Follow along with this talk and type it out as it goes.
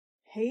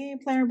Hey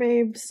planner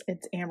babes,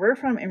 it's Amber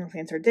from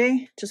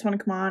AmberPlansHerDay. Just want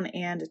to come on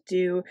and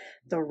do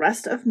the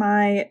rest of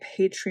my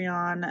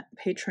Patreon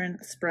patron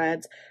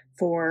spreads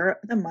for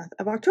the month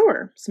of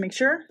October. So make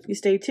sure you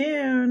stay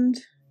tuned.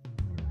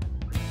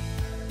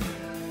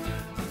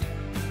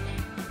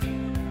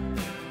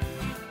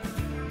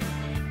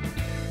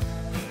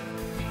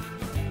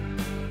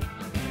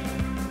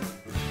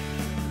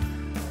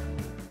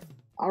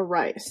 All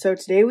right, so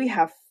today we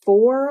have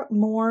 4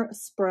 more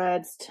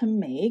spreads to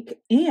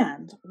make,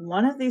 and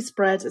one of these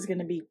spreads is going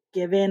to be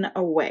given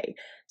away.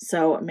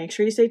 So make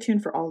sure you stay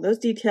tuned for all those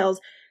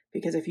details,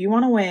 because if you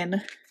want to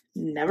win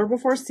never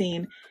before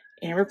seen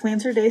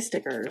AmberPlansHerDay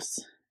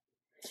stickers,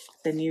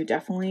 then you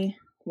definitely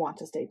want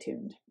to stay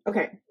tuned.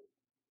 Okay,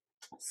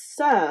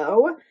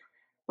 so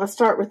let's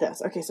start with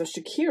this. Okay, so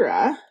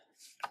Shakira,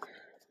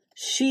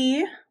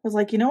 she was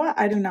like, you know what?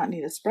 I do not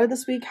need a spread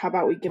this week. How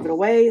about we give it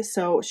away?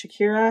 So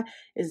Shakira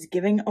is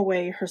giving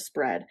away her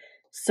spread.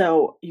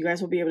 So you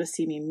guys will be able to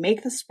see me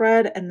make the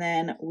spread, and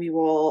then we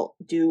will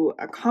do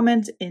a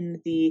comment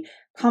in the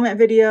comment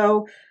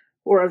video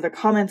or the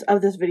comments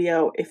of this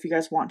video if you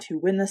guys want to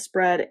win the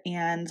spread.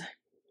 And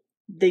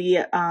the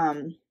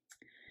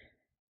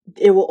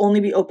it will only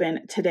be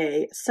open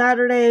today,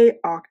 Saturday,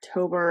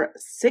 October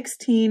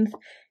 16th,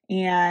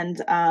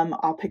 and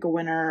I'll pick a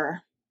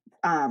winner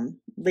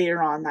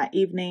later on that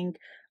evening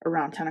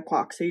around 10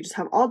 o'clock. So you just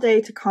have all day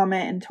to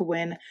comment and to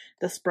win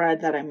the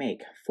spread that I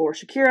make for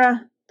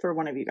Shakira for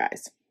one of you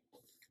guys.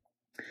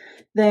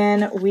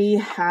 Then we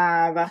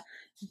have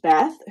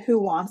Beth, who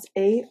wants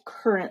a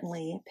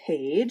currently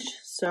page.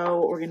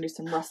 So we're going to do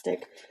some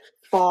rustic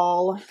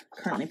fall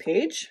currently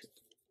page.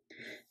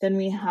 Then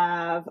we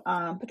have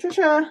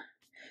Patricia,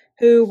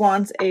 who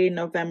wants a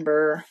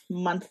November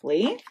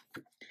monthly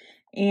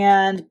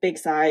and big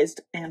sized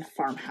and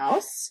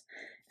farmhouse.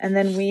 And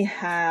then we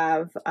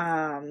have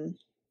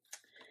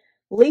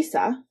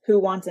Lisa, who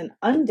wants an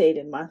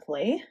undated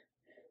monthly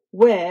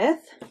with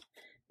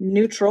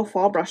neutral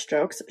fall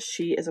brushstrokes.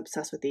 She is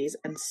obsessed with these,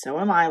 and so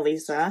am I,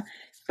 Lisa.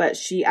 But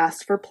she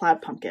asked for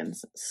plaid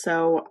pumpkins,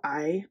 so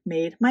I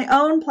made my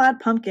own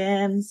plaid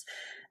pumpkins.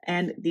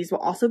 And these will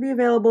also be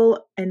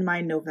available in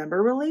my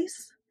November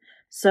release.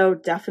 So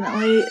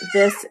definitely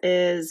this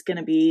is going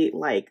to be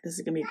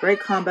a great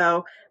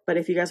combo. But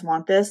if you guys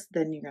want this,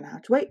 then you're going to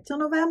have to wait till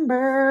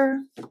November.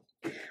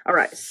 All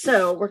right,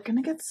 so we're going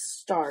to get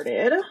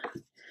started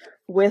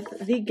with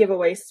the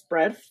giveaway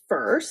spread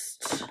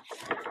first.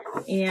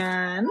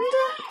 And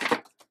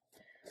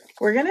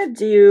we're going to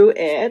do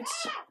it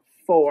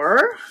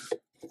for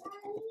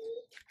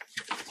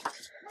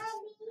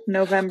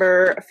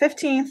November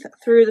 15th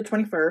through the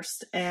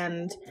 21st.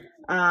 And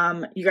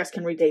you guys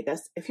can redate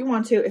this if you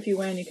want to. If you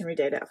win, you can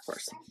redate it, of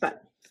course.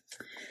 But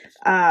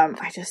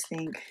I just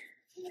think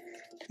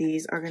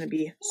these are going to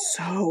be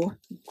so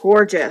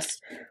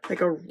gorgeous.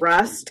 Like a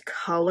rust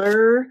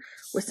color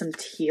with some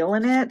teal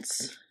in it.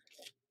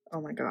 Oh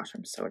my gosh,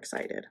 I'm so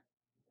excited.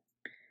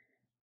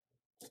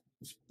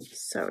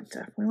 So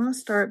definitely want to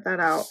start that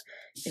out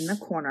in the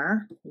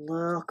corner.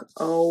 Look,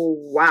 oh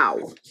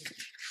wow.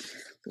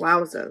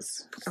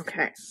 Wowzers.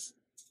 Okay.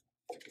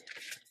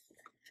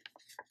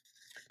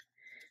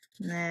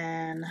 And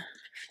then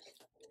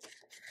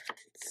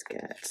let's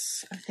get,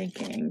 I'm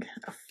thinking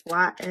a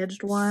flat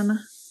edged one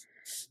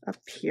up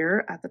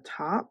here at the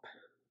top.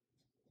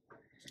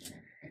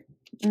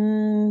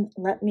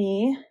 Let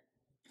me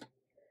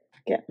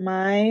get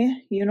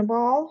my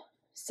Uniball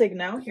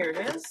Signo. Here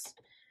it is.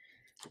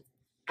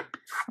 I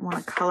want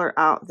to color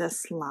out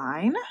this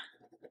line.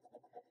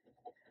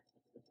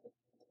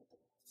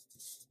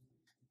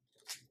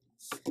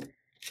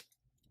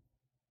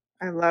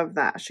 I love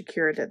that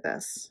Shakira did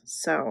this.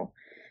 So,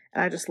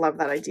 and I just love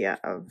that idea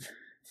of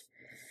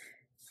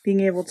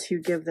being able to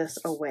give this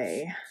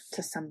away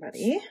to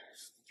somebody.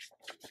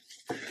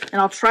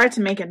 And I'll try to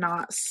make it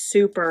not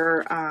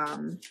super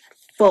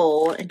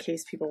full in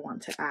case people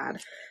want to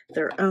add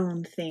their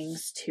own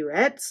things to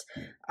it.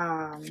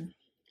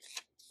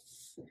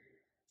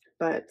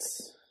 But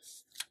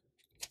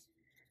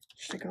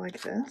should I go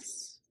like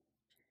this?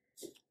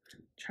 I'm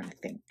trying to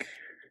think.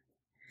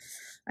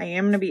 I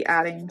am going to be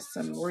adding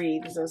some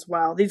wreaths as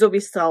well. These will be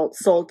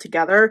sold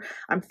together.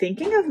 I'm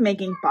thinking of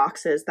making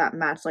boxes that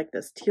match like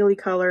this tealy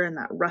color and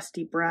that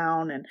rusty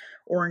brown and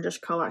orangish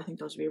color. I think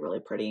those would be really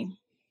pretty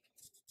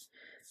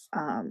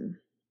to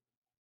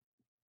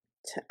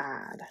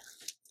add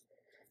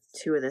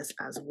to this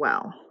as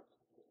well.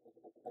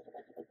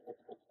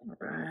 All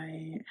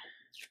right.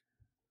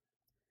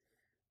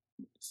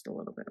 Just a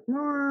little bit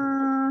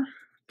more.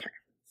 Okay.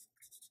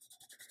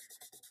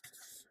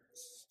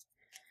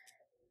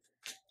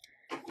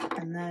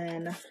 And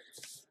then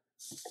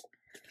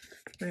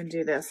we're going to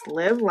do this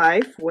Live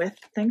Life with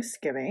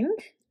Thanksgiving.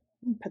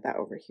 Put that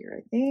over here,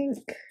 I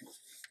think.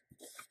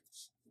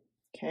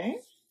 Okay.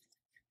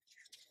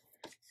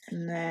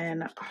 And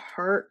then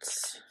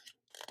Hearts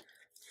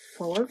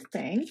Full of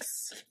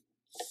Thanks.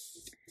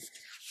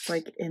 It's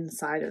like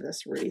inside of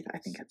this wreath. I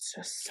think it's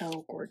just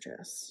so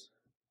gorgeous.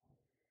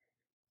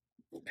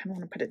 I kind of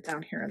want to put it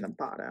down here in the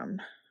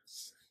bottom.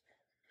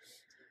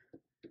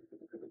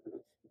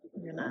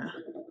 I'm gonna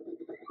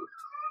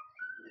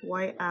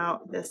white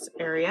out this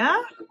area.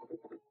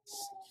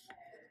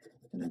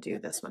 I'm gonna do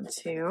this one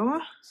too.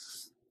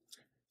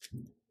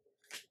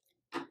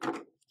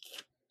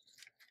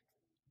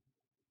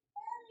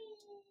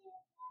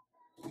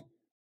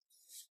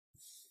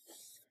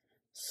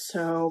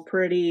 So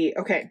pretty.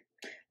 Okay,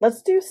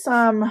 let's do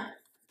some,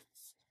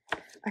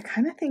 I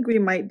kind of think we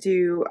might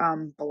do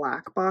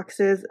black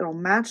boxes. It'll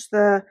match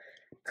the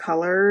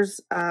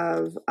colors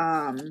of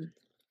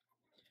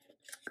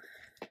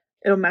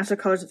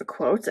the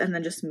quotes, and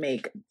then just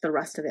make the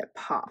rest of it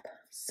pop.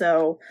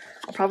 So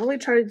I'll probably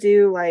try to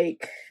do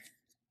like,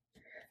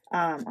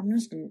 I'm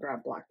just gonna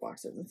grab black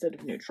boxes instead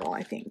of neutral,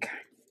 I think.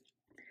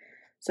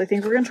 So I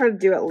think we're gonna try to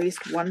do at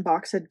least one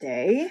box a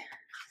day.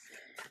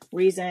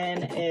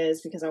 Reason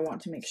is because I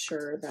want to make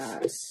sure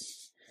that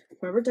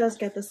whoever does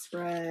get the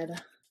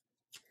spread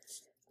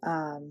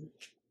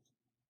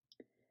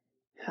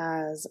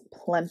has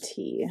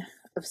plenty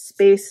of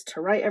space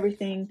to write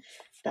everything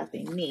that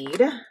they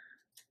need.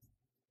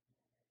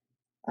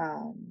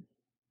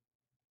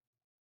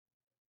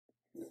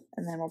 And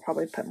then we'll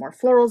probably put more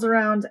florals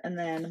around, and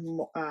then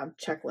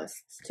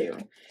checklists too.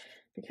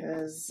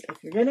 Because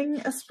if you're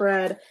getting a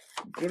spread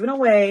given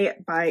away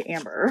by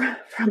Amber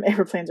from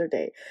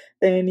AmberPlansHerDay,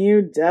 then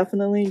you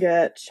definitely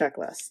get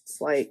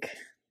checklists. Like,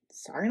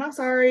 sorry, not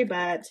sorry,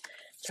 but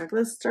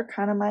checklists are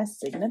kind of my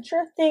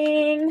signature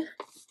thing.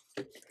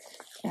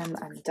 And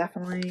I'm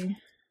definitely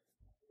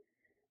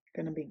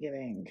going to be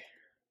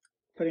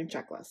putting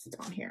checklists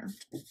on here.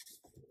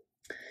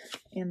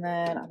 And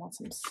then I want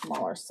some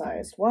smaller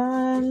sized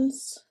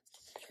ones.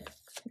 I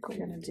think we're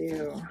going to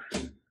do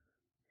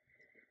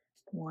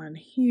one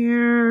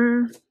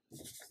here.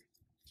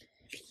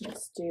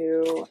 Let's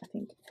do, I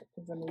think,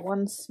 even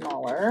one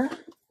smaller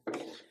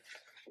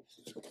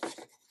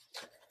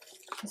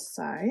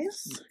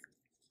size.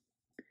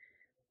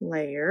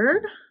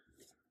 Layered.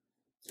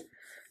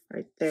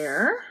 Right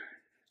there.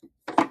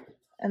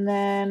 And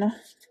then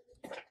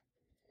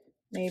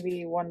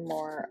maybe one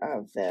more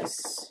of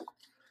this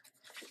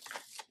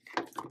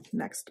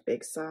next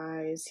big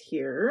size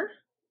here.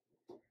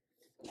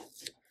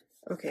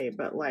 Okay,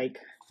 but like,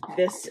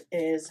 this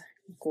is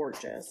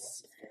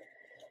gorgeous.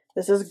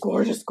 This is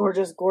gorgeous,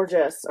 gorgeous,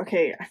 gorgeous.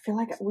 Okay, I feel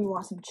like we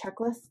want some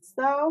checklists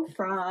though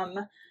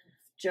from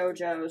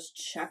JoJo's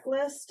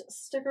checklist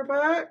sticker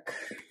book.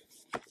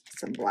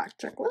 Some black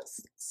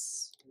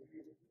checklists.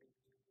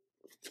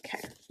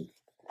 Okay.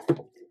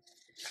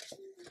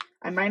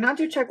 I might not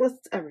do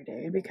checklists every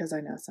day because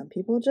I know some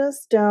people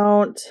just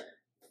don't,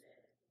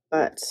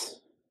 but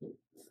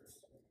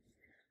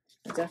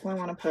I definitely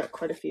want to put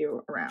quite a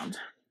few around.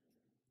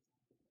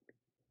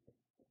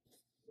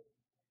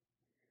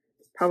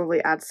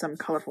 Probably add some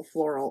colorful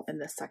floral in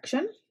this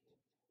section.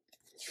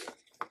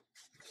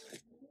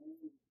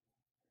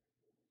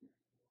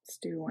 Let's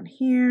do one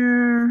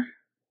here.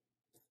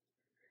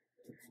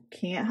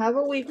 Can't have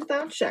a week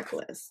without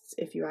checklists,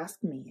 if you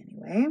ask me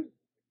anyway. I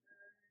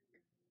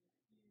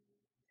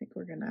think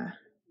we're gonna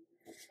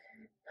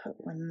put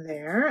one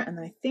there, and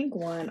I think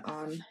one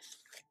on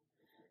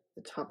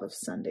the top of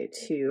Sunday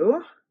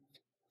too.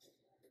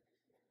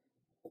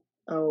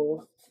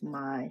 Oh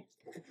my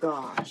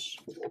gosh.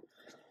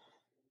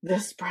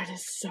 This spread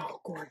is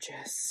so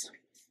gorgeous.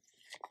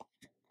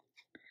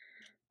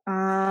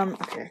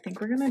 Okay, I think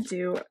we're gonna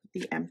do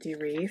the empty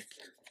wreath,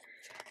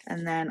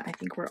 and then I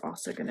think we're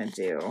also gonna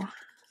do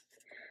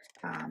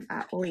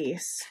at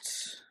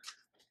least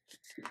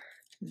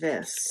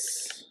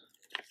this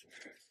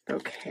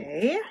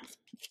bouquet.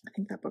 I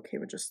think that bouquet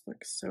would just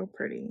look so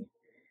pretty.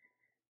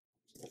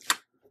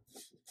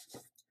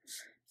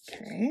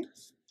 Okay.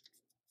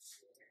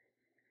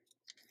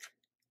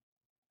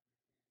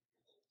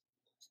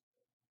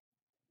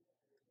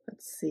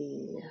 Let's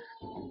see.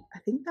 I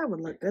think that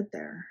would look good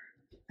there.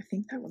 I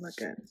think that would look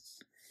good.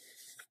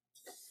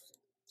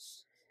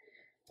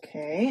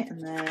 Okay,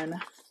 and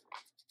then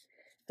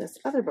this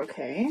other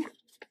bouquet,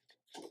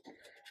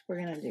 we're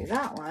gonna do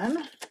that one.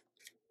 I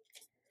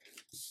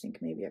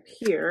think maybe up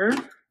here.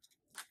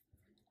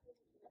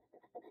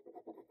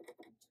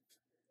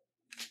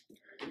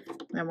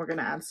 Then we're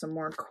gonna add some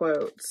more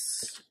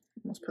quotes.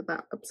 Let's put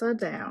that upside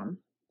down.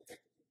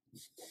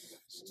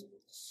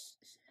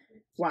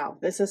 Wow,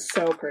 this is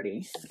so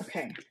pretty.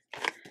 Okay.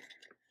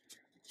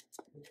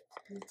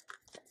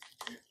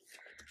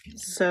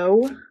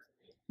 So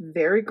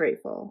very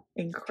grateful,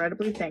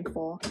 incredibly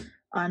thankful,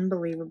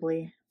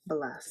 unbelievably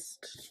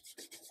blessed.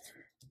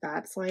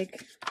 That's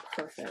like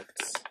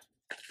perfect.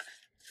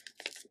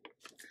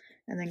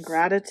 And then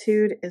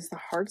gratitude is the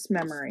heart's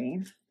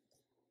memory.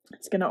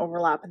 It's going to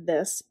overlap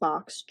this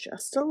box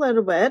just a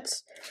little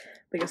bit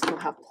because we'll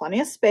have plenty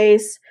of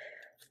space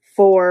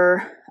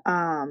for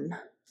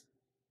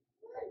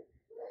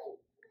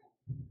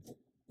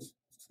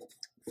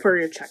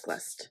your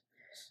checklist.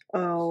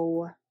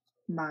 Oh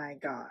my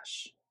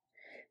gosh.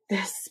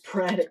 This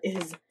spread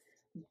is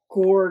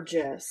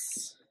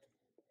gorgeous.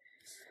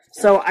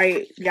 So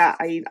I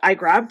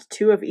grabbed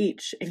 2 of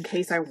each in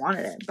case I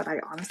wanted it, but I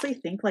honestly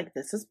think like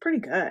this is pretty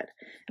good.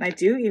 And I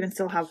do even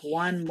still have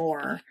one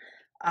more,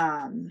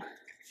 which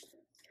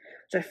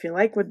I feel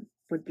like would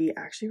be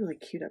actually really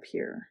cute up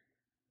here.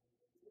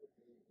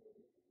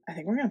 I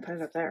think we're going to put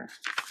it up there.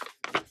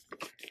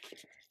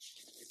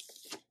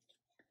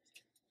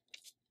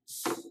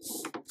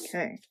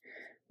 Okay.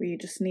 We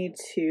just need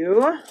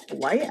to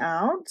white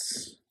out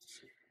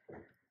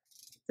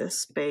this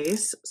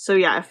space. So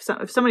yeah,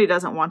 if somebody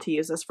doesn't want to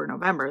use this for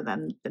November,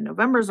 then the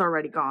November's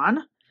already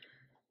gone,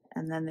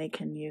 and then they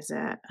can use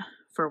it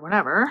for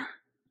whenever.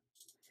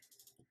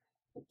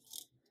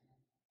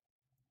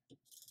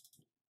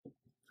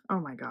 Oh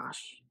my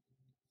gosh.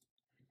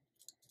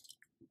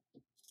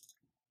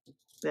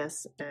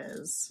 This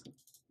is,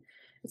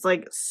 it's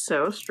like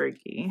so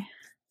streaky.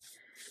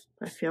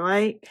 But I feel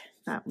like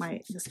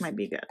this might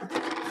be good.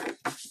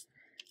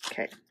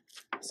 Okay.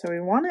 So we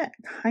want it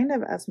kind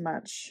of as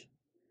much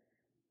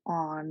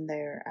on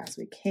there as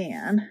we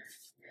can,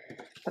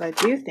 but I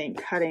do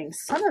think cutting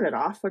some of it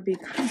off would be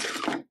kind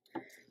of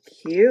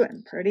cute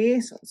and pretty,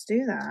 so let's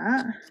do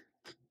that.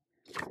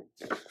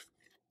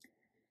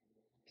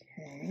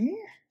 Okay.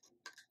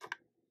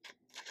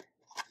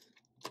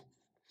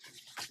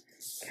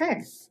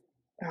 Okay.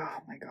 Oh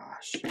my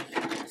gosh.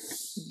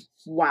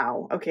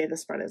 Wow. Okay,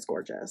 this spread is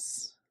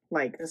gorgeous.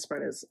 Like, this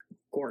spread is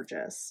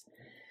gorgeous.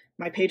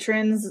 My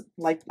patrons,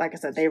 like I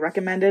said, they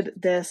recommended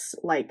this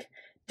like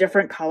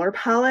different color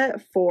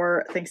palette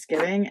for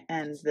Thanksgiving,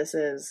 and this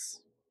is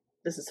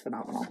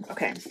phenomenal.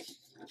 Okay.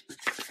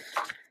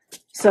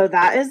 So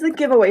that is the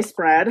giveaway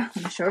spread.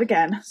 Let me show it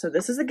again. So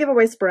this is the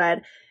giveaway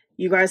spread.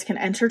 You guys can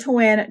enter to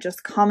win.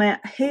 Just comment,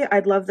 hey,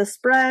 I'd love this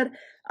spread.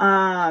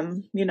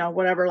 You know,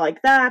 whatever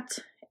like that.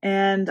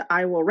 And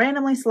I will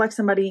randomly select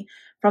somebody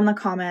from the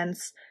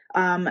comments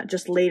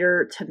just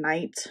later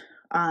tonight,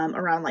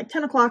 around like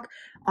 10 o'clock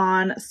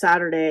on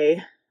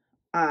Saturday,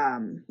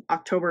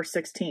 October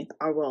 16th.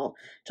 I will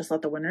just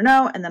let the winner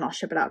know, and then I'll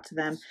ship it out to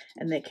them,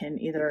 and they can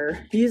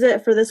either use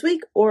it for this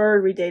week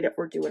or redate it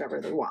or do whatever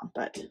they want.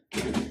 But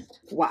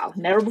wow,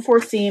 never before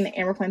seen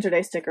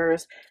AmberPlansHerDay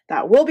stickers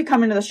that will be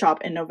coming to the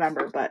shop in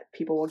November, but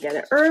people will get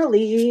it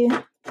early.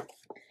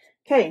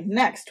 Okay,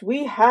 next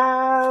we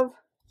have,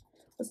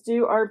 let's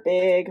do our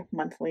big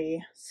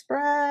monthly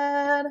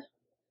spread.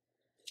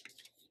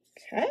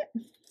 Okay.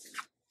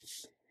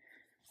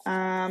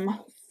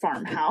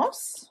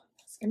 Farmhouse.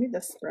 It's gonna be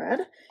this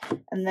spread.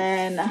 And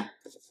then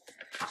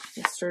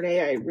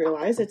yesterday I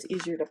realized it's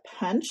easier to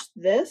punch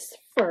this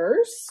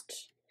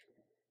first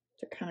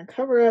to kind of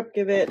cover up,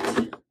 give it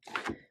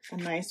a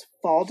nice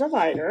fall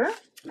divider.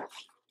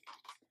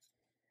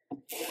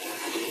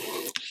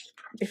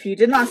 If you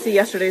did not see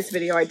yesterday's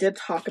video, I did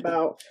talk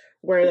about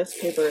where this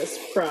paper is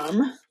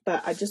from,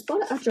 but I just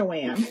bought it at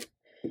Joann.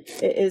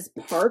 It is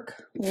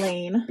Park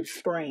Lane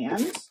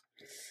brand,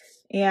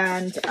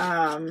 and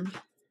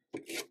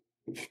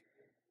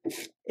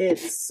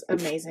it's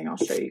amazing. I'll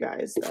show you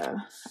guys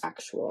the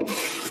actual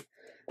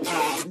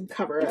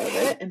cover of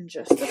it in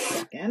just a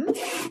second.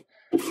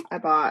 I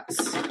bought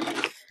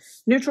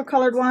neutral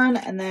colored one,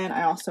 and then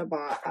I also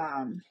bought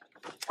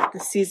the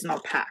seasonal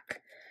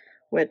pack,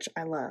 which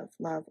I love,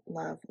 love,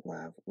 love,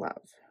 love,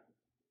 love.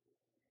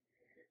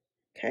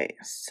 Okay,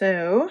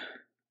 so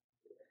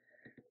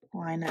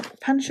line up the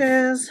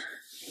punches,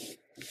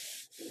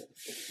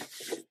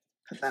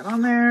 put that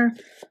on there.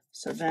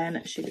 So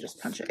then she could just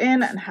punch it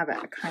in and have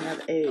it kind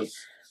of a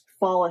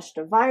fallish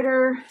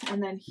divider.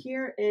 And then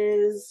here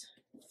is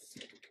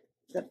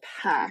the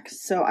pack.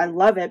 So I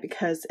love it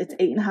because it's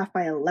 8.5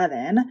 by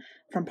 11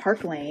 from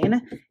Park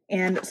Lane.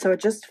 And so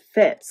it just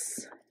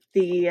fits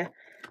the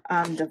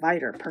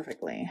divider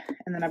perfectly.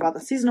 And then I bought the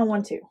seasonal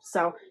one too.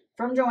 So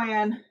from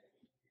Joann,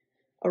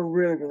 a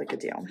really, really good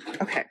deal.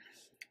 Okay.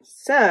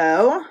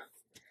 So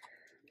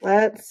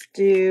let's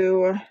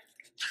do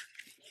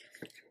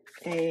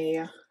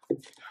a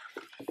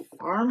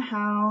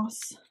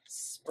farmhouse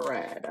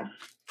spread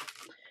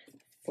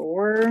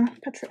for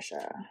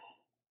Patricia.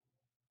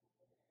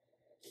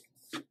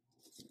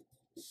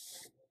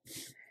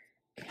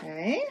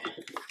 Okay.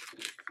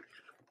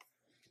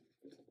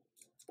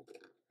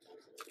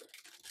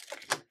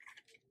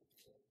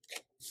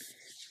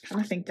 I'm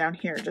trying to think down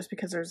here just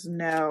because there's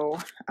no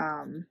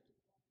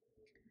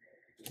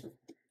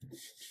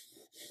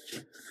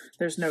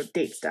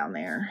dates down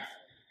there,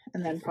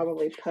 and then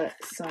probably put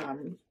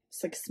some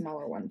 6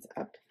 smaller ones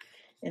up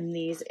in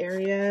these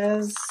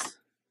areas,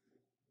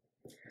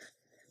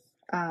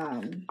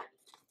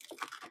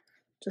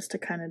 just to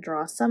kind of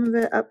draw some of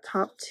it up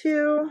top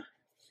too.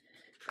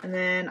 And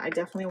then I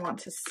definitely want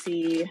to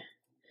see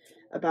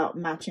about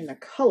matching the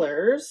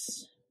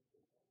colors,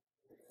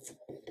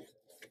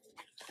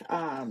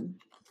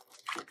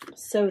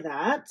 so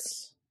that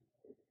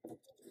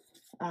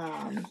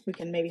we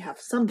can maybe have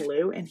some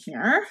blue in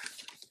here.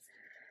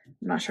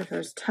 I'm not sure if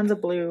there's tons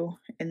of blue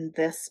in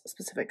this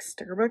specific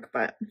sticker book,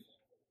 but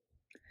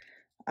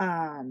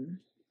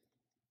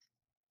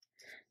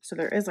so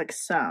there is like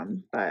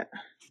some, but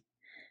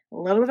a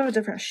little bit of a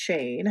different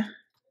shade.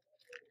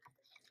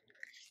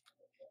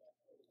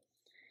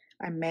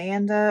 I may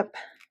end up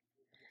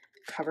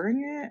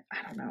covering it.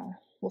 I don't know.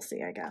 We'll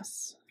see, I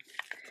guess.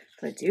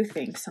 But I do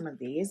think some of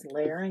these,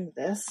 layering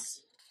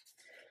this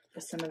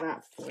with some of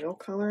that foil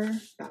color,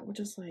 that would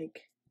just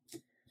like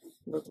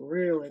look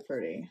really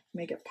pretty.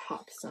 Make it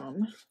pop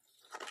some.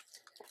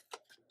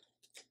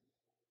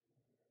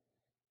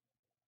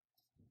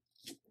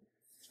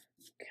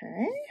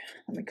 Okay,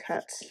 let me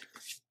cut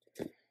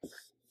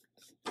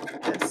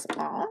this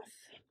off.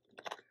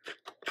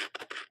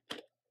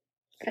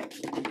 Okay,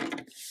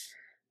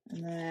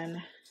 and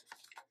then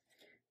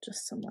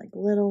just some like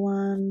little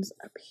ones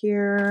up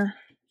here.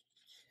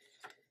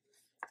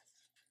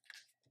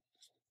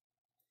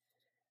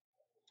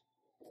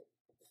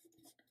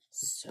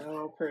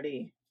 So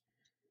pretty.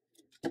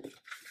 Okay,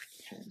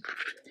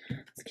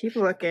 let's keep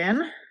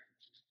looking.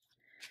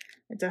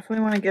 I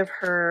definitely want to give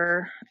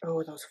her,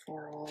 oh, those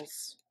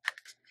florals.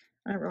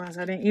 I didn't realize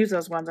I didn't use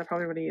those ones. I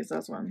probably would have used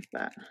those ones,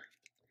 but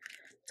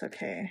it's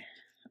okay.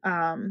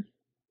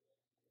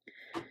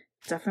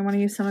 Definitely want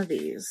to use some of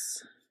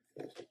these.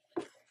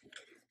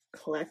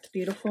 Collect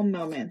beautiful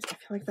moments. I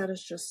feel like that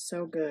is just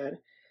so good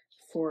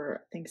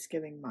for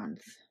Thanksgiving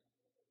month.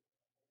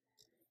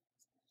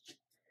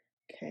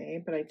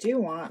 Okay, but I do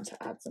want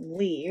to add some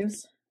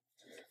leaves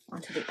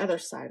onto the other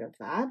side of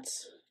that.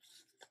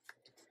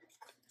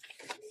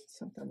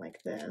 Something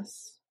like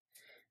this.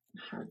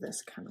 Have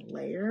this kind of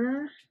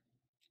layer.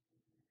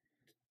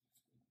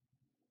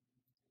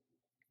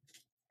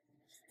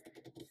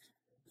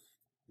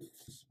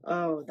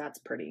 Oh, that's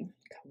pretty.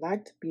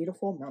 Collect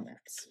beautiful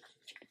moments.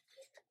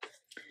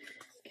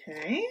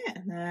 Okay,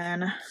 and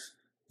then let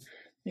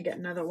me get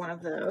another one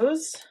of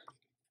those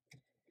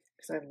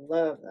because I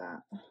love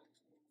that.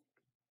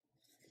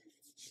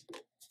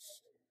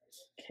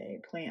 Okay,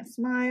 plant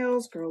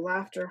smiles, grow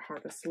laughter,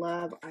 harvest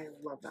love. I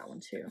love that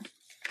one too.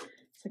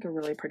 It's like a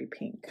really pretty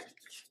pink.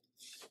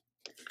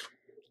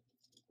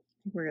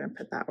 We're gonna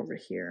put that over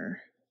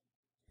here.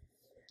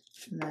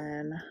 And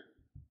then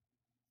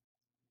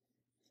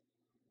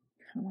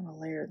I want to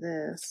layer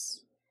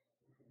this.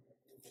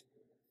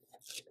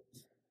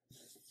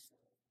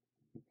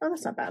 Oh,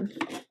 that's not bad.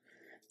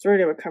 It's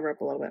already would cover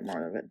up a little bit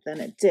more of it than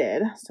it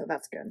did, so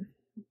that's good.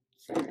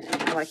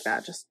 I like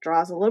that. Just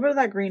draws a little bit of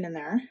that green in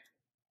there.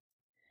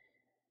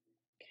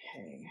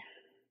 Okay.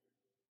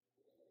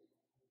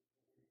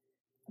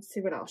 Let's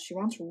see what else. She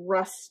wants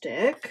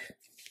rustic.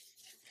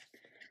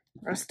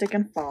 Rustic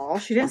and fall.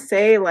 She didn't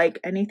say like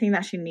anything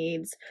that she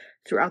needs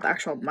throughout the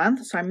actual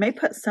month, so I may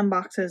put some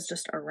boxes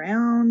just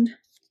around.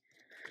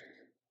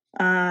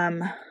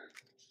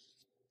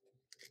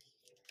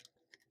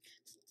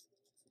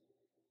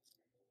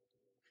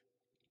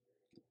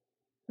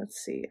 Let's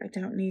see. I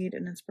don't need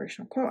an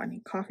inspirational quote. I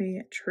need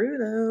coffee. True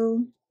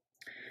though.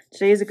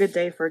 Today is a good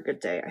day for a good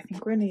day. I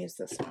think we're gonna use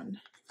this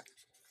one.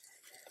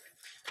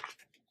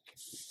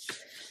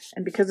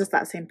 And because it's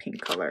that same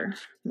pink color,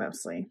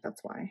 mostly,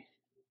 that's why.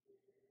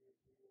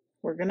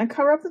 We're gonna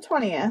cover up the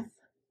 20th.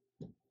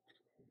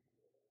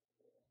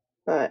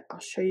 But I'll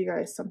show you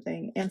guys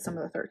something, and some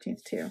of the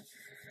 13th too.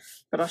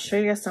 But I'll show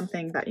you guys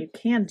something that you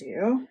can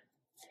do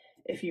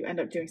if you end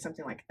up doing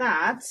something like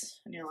that,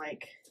 and you're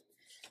like,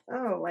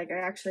 oh, like I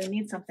actually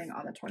need something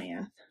on the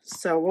 20th.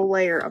 So we'll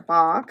layer a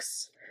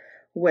box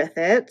with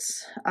it.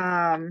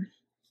 Kind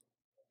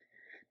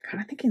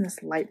of thinking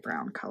this light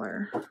brown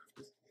color.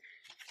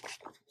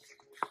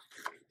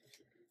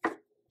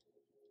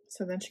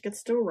 So then she gets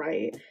still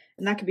right.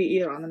 And that could be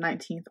either on the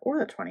 19th or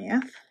the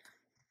 20th.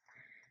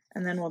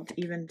 And then we'll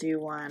even do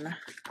one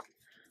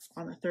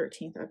on the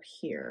 13th up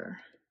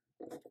here.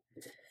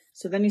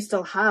 So then you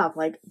still have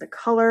like the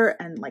color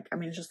and like, I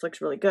mean, it just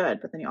looks really good,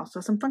 but then you also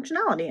have some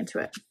functionality into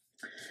it.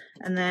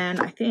 And then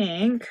I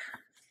think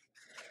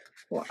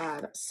we'll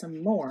add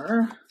some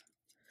more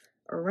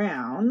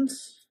around.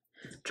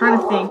 I'm trying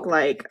to think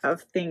like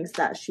of things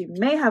that she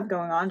may have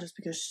going on, just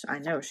because I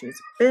know she's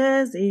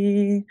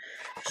busy.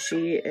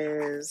 She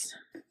is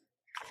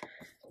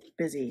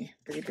busy,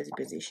 busy, busy,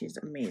 busy. She's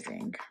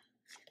amazing.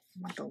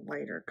 I want the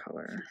lighter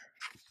color.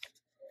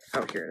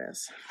 Oh, here it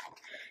is.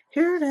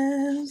 Here it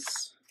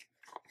is.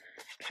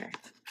 Okay.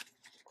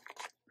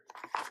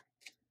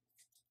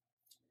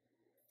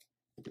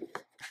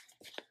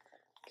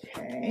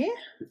 Okay.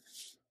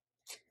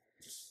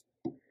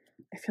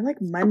 I feel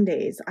like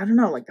Mondays, I don't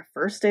know, like the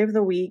first day of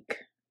the week,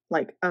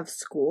 like of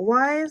school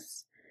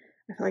wise,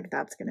 I feel like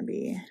that's going to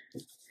be,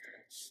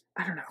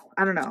 I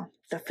don't know,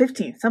 the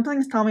 15th.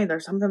 Something's telling me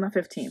there's something the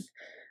 15th.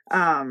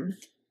 I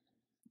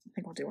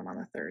think we'll do one on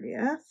the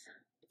 30th.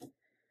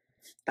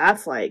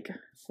 That's like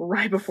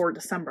right before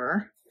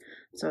December.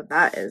 So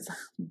that is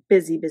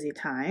busy, busy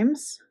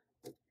times.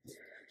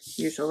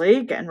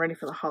 Usually getting ready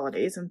for the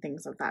holidays and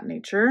things of that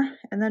nature.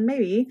 And then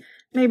maybe,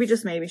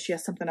 just maybe she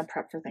has something to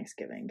prep for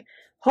Thanksgiving.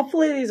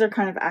 Hopefully these are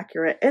kind of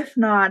accurate. If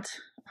not,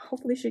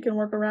 hopefully she can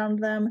work around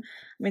them.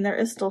 I mean, there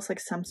is still like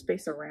some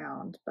space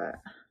around, but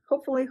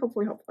hopefully.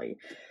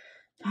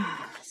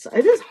 So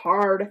it is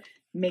hard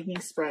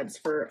making spreads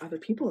for other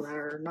people that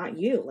are not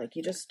you. Like,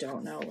 you just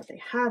don't know what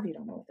they have. You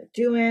don't know what they're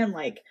doing.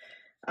 Like,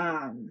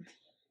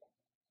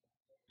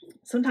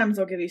 Sometimes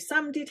they'll give you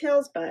some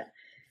details, but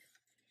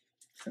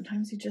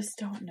sometimes you just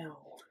don't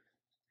know.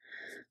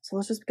 So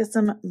let's just get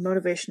some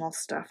motivational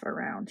stuff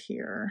around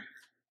here.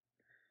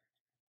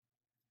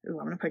 Ooh,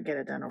 I'm gonna put get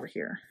it done over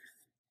here.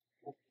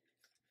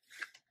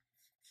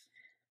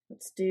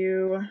 Let's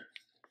do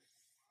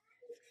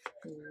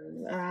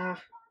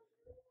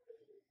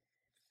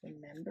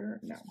remember?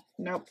 No.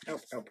 Nope.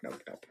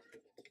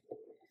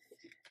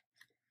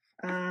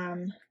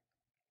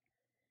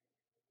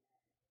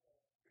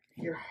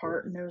 Your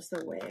heart knows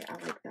the way. I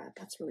like that.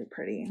 That's really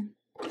pretty.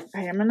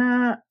 I am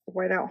gonna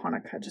white out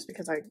Hanukkah just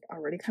because I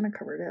already kind of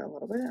covered it a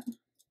little bit.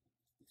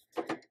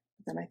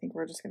 Then I think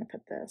we're just gonna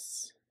put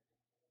this.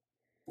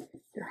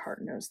 Your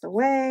heart knows the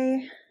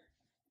way.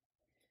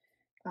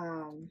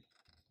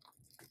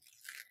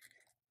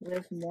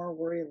 Live more,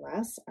 worry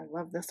less. I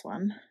love this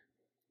one.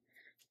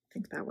 I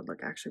think that would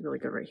look actually really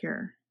good right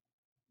here.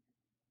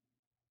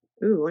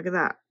 Ooh, look at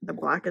that. The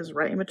black is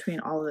right in between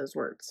all of those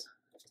words.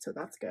 So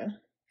that's good.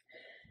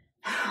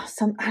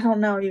 I don't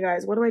know, you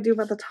guys. What do I do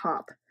about the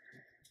top?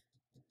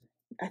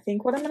 I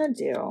think what I'm going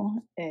to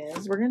do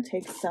is we're going to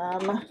take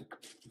some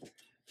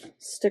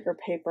sticker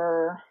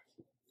paper.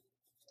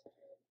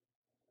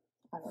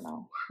 I don't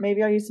know.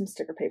 Maybe I'll use some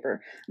sticker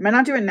paper. I might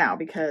not do it now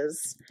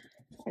because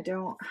I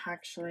don't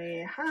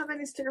actually have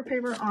any sticker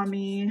paper on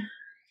me.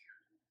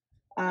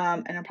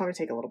 And it'll probably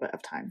take a little bit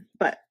of time.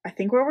 But I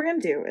think what we're going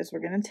to do is we're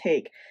going to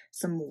take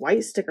some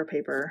white sticker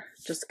paper,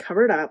 just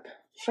cover it up.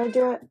 Should I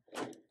do it?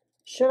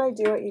 Should I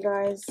do it, you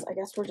guys? I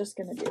guess we're just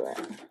going to do it.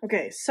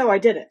 Okay, so I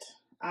did it.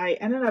 I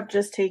ended up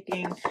just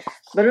taking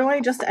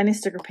literally just any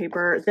sticker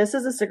paper. This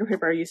is a sticker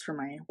paper I use for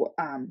my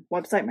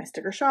website, my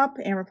sticker shop,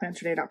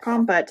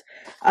 AmberPlansHerDay.com. But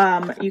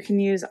you can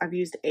use, I've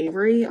used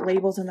Avery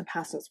labels in the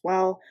past as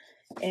well.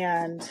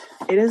 And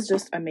it is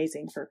just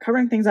amazing for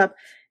covering things up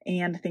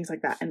and things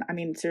like that. And I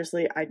mean,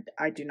 seriously,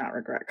 I do not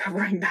regret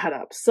covering that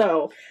up.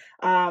 So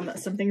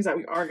some things that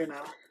we are going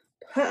to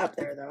put up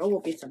there, though, will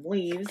be some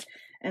leaves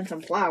and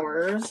some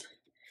flowers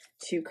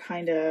to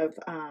kind of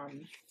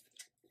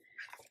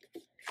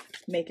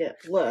make it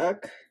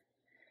look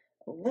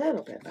a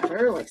little bit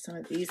better, like some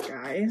of these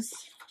guys.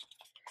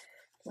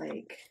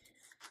 Like,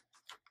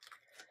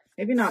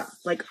 maybe not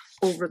like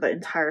over the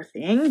entire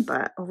thing,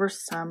 but over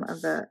some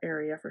of the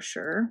area for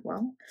sure.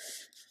 Well,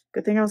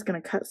 good thing I was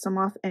going to cut some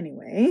off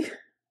anyway,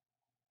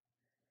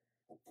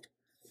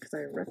 because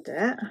I ripped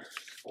it.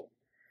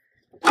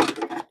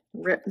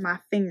 Ripped my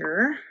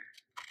finger.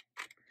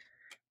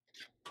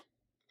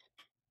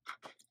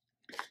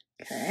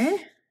 Okay.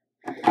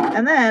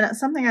 And then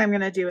something I'm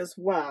going to do as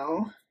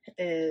well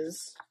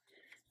is,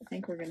 I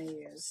think we're going to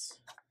use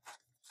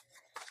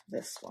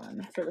this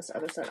one for this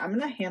other side. I'm going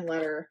to hand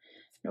letter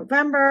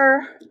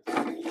November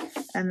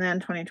and then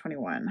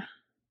 2021.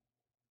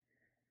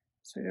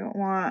 So I don't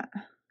want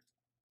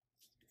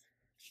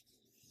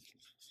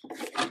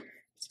to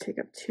take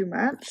up too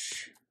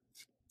much.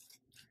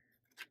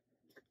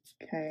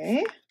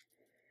 Okay.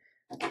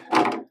 I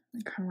kind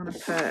of want to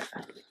put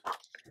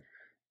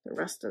the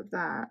rest of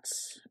that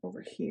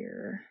over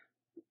here.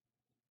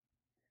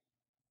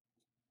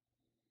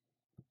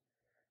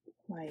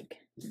 Like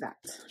that.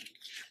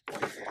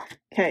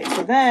 Okay,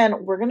 so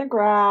then we're gonna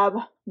grab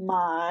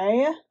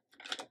my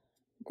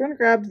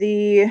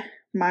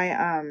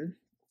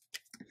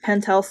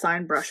Pentel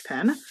sign brush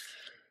pen.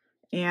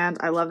 And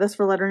I love this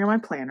for lettering in my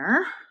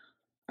planner.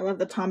 I love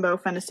the Tombow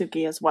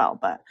Fenisuki as well,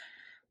 but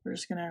we're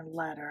just gonna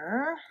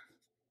letter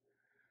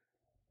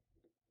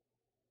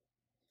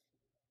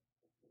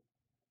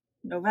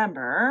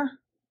November.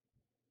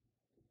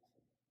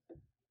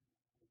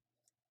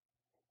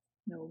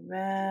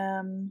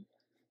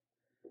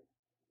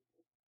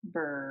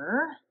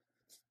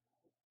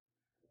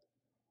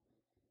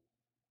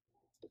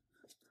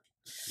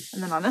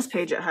 And then on this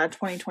page it had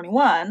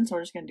 2021, so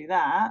we're just gonna do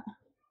that.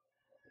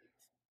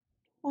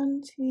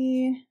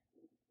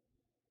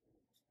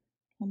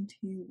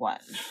 2021.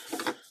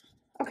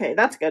 Okay,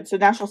 that's good. So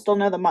now she'll still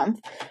know the month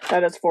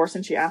that it's for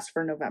since she asked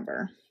for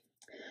November.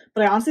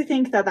 But I honestly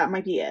think that that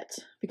might be it,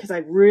 because I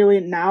really,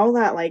 now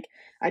that like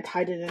I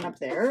tied it in up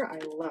there, I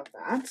love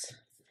that.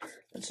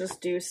 Let's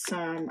just do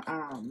some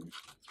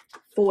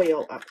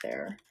foil up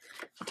there.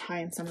 Tie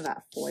in some of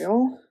that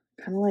foil,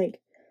 kind of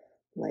like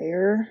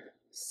layer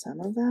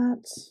some of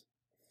that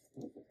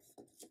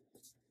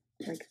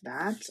like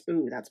that.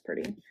 Ooh, that's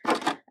pretty.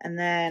 And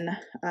then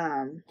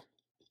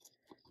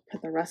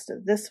put the rest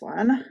of this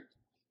one,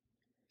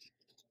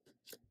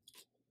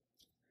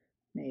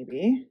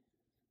 maybe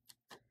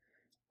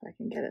if I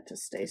can get it to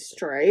stay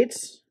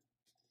straight,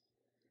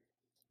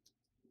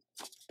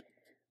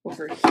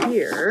 over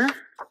here,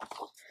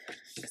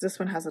 because this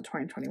one has a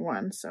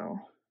 2021, so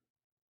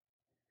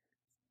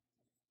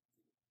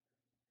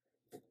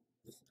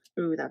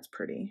ooh, that's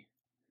pretty.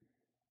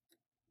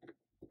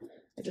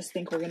 I just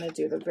think we're going to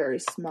do the very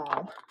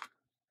small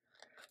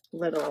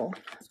little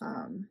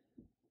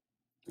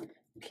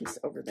piece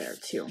over there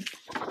too.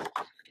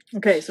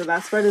 Okay, so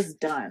that spread is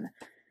done.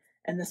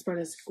 And this spread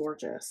is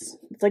gorgeous.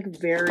 It's like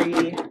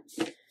very,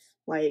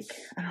 like,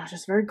 I don't know,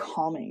 just very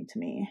calming to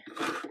me.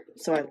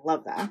 So I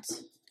love that.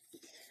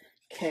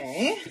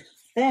 Okay,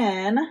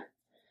 then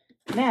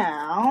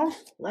now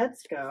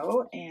let's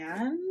go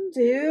and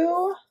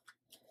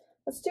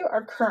let's do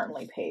our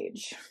currently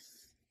page.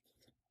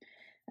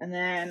 And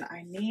then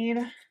I need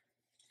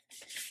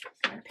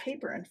my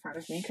paper in front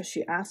of me because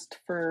she asked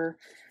for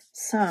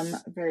some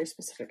very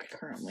specific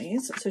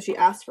currentlies. So she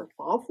asked for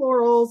fall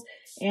florals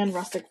and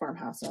rustic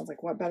farmhouse. And I was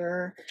like, what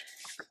better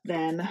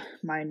than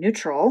my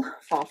neutral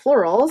fall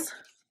florals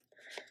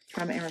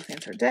from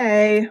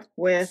AmberPlansHerDay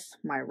with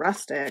my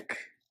rustic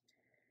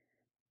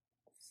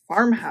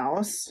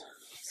farmhouse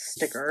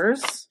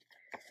stickers.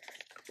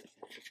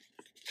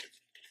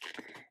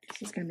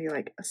 This is going to be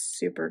like a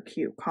super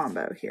cute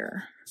combo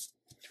here.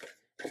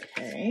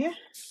 Okay.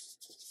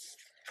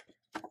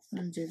 I'm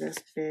going to do this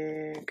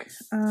big,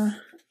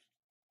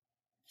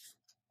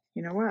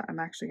 you know what? I'm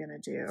actually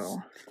going to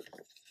do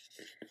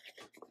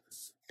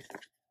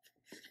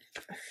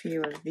a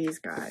few of these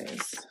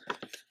guys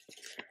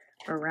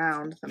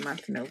around the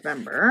month of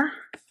November.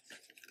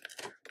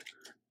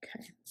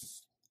 Okay.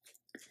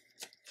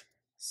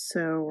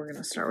 So we're going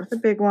to start with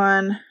a big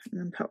one and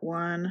then put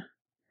one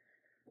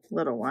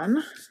little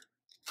one.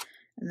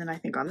 And then I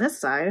think on this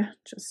side,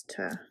 just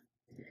to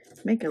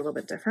make it a little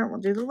bit different, we'll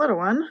do the little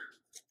one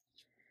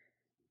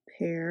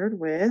paired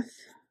with,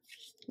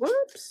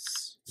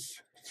 whoops,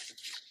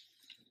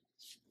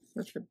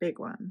 with the big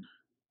one.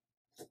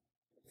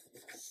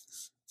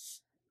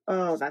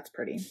 Oh, that's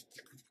pretty.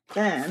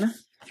 Then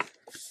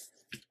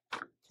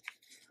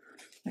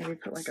maybe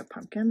put like a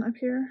pumpkin up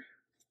here.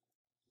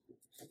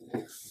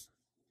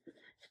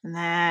 And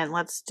then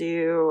let's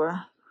do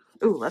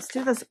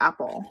this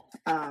apple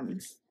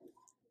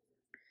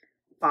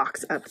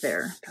box up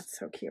there. That's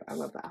so cute. I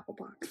love the apple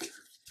box.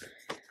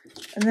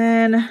 And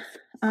then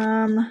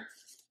I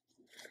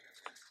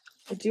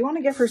do want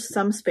to give her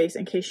some space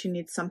in case she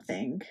needs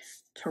something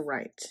to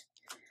write.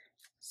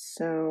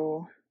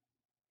 So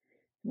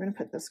I'm going to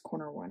put this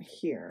corner one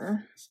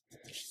here.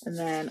 And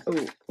then,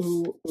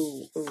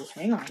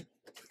 hang on.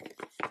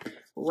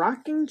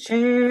 Rocking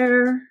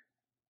chair.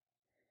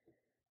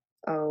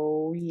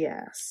 Oh,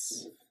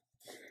 yes.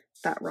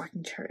 That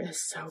rocking chair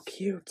is so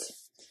cute.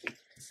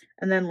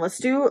 And then let's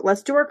do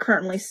our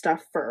currently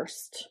stuff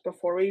first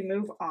before we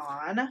move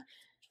on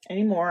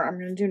anymore. I'm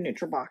going to do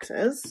neutral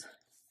boxes.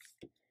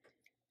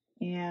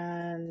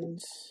 And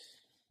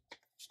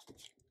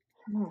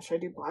I don't know, should I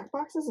do black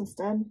boxes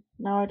instead?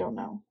 No, I don't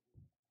know.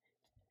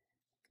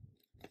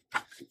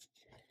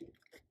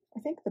 I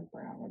think the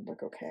brown would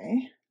look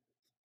okay.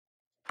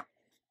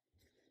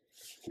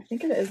 I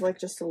think it is like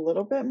just a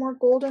little bit more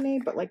goldeny,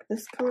 but like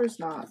this color is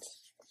not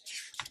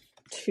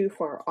too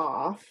far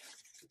off.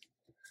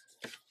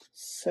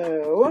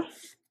 So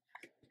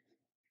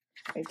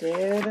I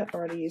did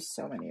already use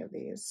so many of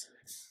these.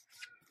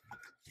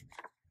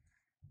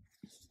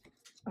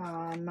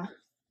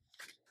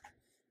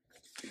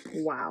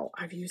 Wow,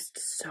 I've used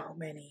so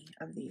many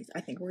of these.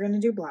 I think we're gonna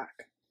do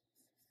black.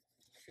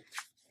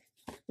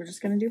 We're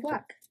just gonna do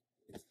black.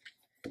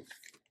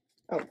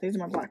 Oh, these are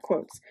my black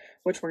quotes,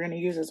 which we're gonna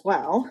use as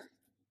well.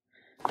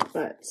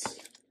 But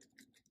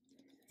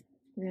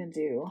we're gonna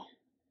do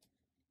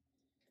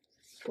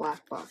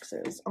black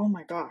boxes. Oh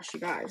my gosh, you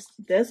guys,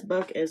 this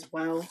book is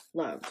well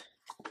loved.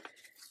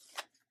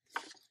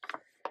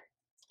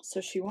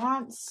 So she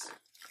wants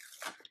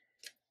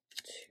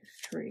 2,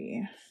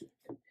 3.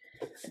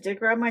 I did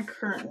grab my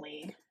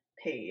currently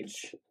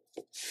page,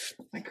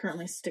 my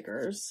currently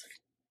stickers.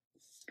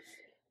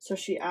 So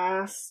she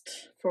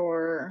asked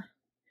for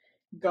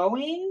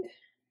going,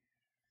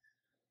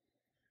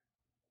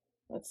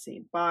 let's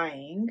see,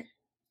 buying,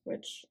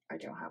 which I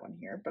don't have one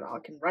here, but I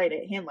can write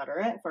it, hand letter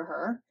it for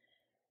her.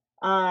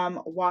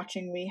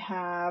 Watching we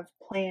have,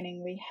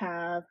 planning we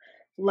have,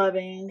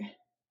 loving,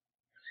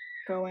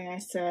 going I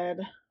said,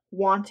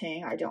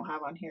 wanting I don't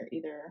have on here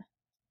either.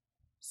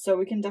 So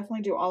we can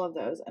definitely do all of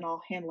those, and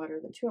I'll hand letter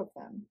the 2 of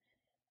them.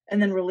 And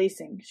then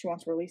releasing, she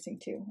wants releasing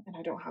too, and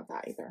I don't have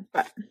that either.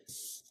 But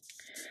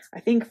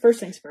I think first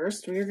things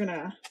first, we're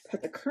gonna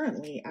put the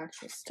currently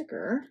actual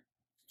sticker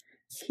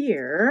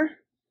here.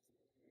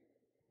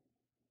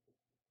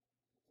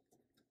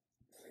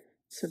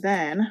 So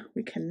then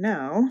we can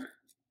know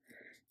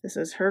this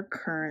is her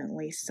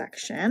currently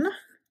section.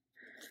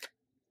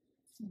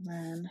 And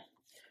then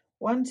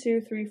 1,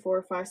 2, 3,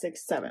 4, 5,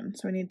 6, 7.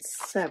 So we need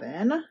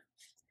 7.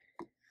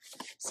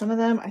 Some of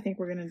them I think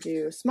we're going to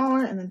do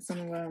smaller, and then some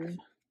of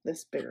them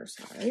this bigger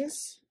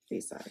size.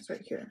 These size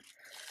right here.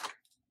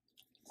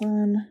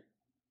 1,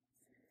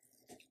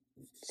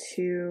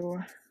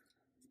 2,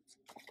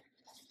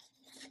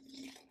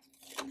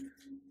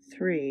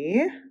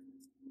 3,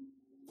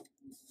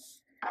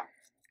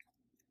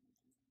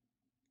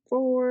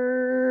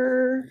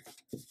 4,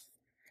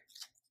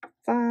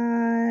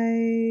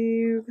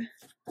 5.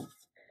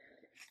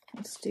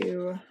 Let's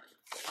do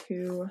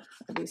 2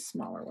 of these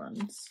smaller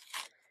ones.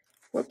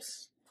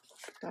 Whoops,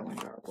 that one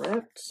got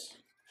ripped.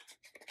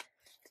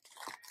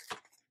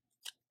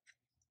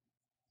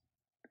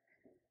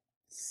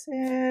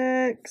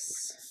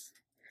 6.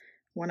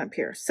 One up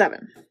here,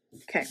 7.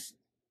 Okay.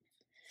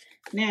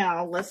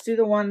 Now let's do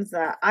the ones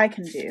that I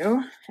can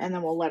do, and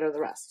then we'll letter the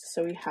rest.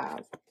 So we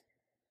have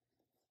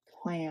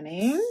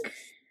planning.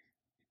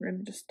 We're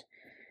gonna just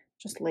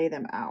lay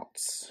them out.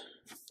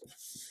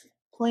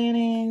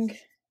 Planning,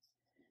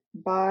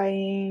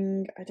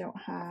 buying. I don't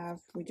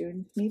have. We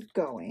do need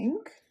going.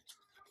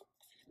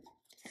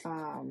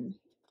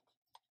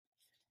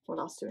 What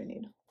else do we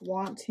need?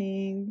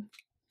 Wanting,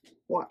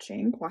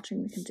 watching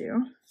we can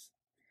do.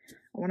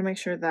 I want to make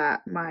sure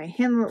that my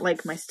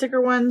my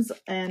sticker ones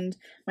and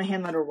my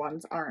hand letter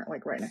ones aren't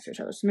like right next to each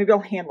other. So maybe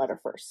I'll hand letter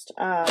first.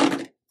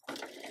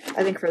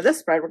 I think for this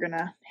spread, we're going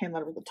to hand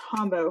letter with the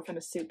Tombow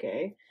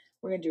Finosuke.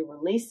 We're going to do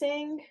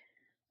releasing.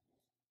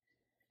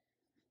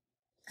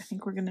 I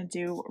think we're going to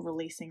do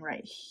releasing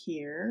right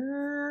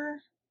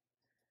here.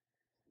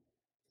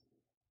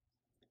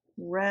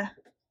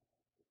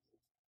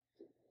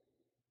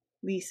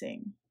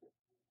 Releasing.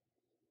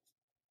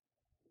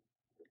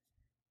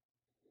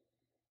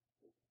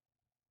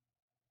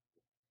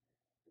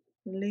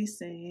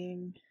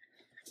 Releasing.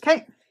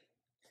 Okay.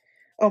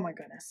 Oh my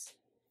goodness.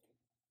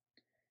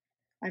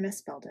 I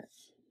misspelled it.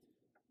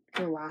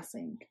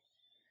 Releasing.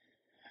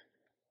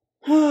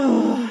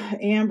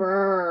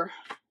 Amber.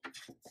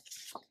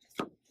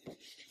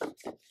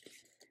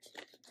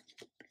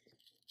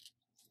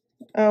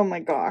 Oh my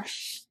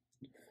gosh.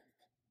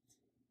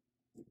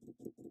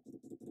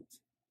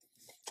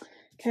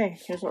 Okay,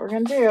 here's what we're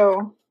going to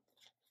do.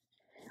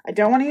 I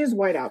don't want to use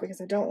whiteout because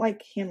I don't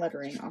like hand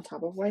lettering on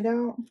top of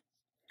whiteout.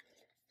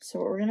 So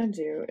what we're going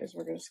to do is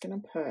we're just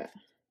going to put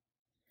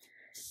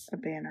a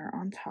banner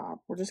on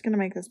top. We're just going to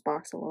make this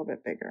box a little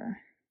bit bigger.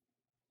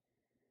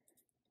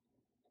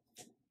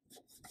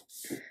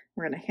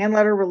 We're going to hand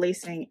letter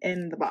releasing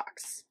in the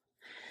box.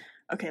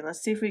 Okay,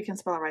 let's see if we can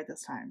spell it right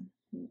this time.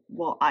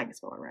 Well, I can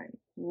spell it right.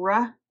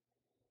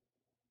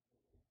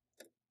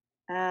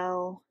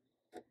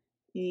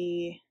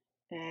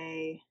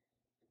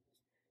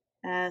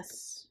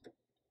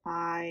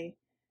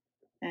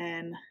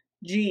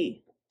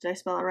 R-L-E-A-S-I-N-G. Did I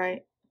spell it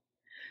right?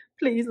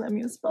 Please let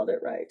me have spelled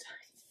it right.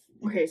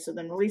 Okay, so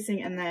then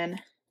releasing and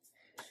then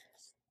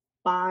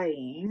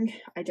buying.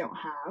 I don't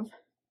have.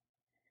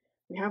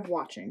 We have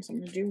watching, so I'm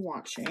going to do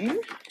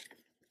watching.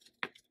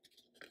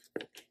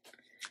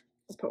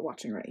 I'll put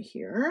watching right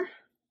here.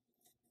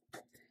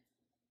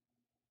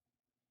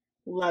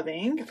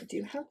 Loving. I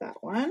do have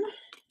that one.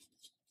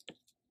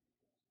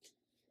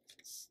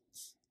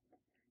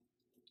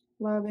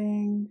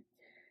 Loving.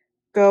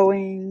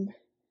 Going.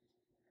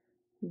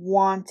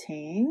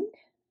 Wanting.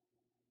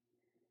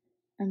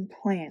 And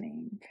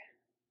planning.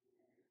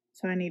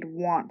 So I need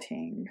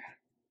wanting. I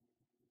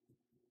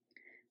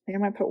think I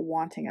might put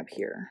wanting up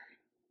here.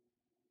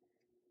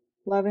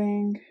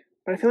 Loving.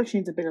 But I feel like she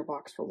needs a bigger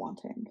box for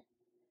wanting.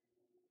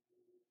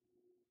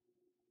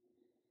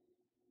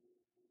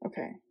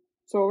 Okay.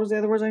 So what was the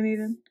other words I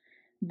needed?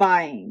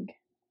 Buying.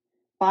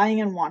 Buying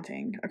and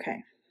wanting.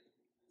 Okay.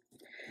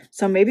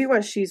 So maybe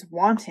what she's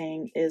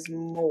wanting is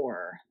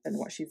more than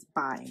what she's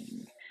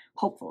buying.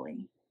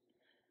 Hopefully.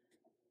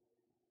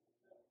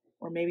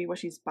 Or maybe what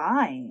she's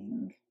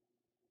buying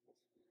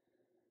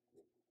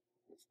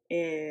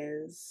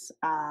is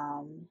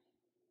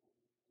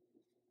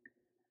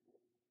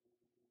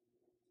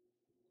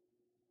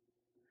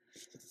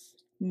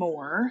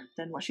more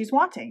than what she's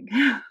wanting.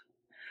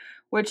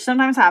 Which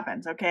sometimes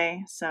happens,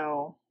 okay?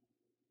 So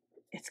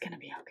it's gonna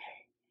be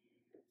okay.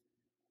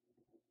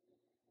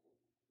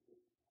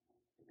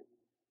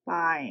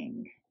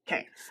 Buying.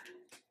 Okay.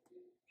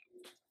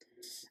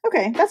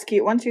 Okay, that's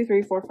cute. 1, 2,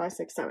 3, 4, 5,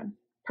 6, 7.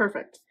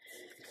 Perfect.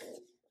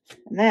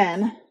 And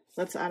then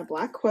let's add a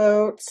black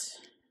quote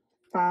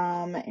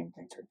from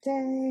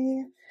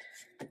AmberPlansHerDay.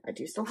 I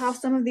do still have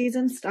some of these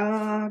in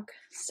stock,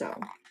 so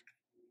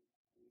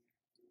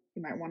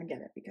you might want to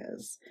get it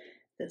because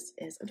this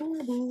is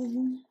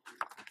adorable.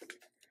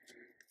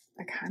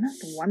 I kind of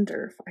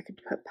wonder if I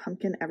could put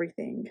pumpkin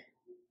everything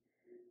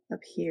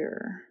up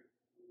here.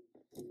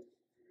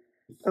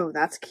 Oh,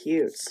 that's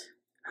cute.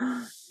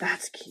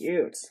 That's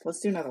cute. Let's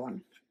do another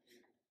one.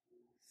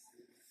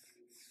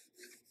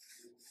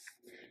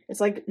 It's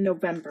like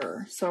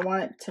November, so I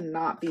want it to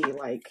not be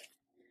like,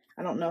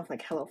 I don't know if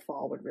like Hello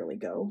Fall would really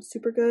go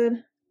super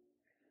good.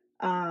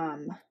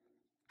 But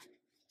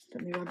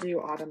maybe I'll do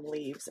autumn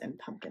leaves and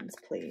pumpkins,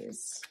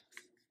 please.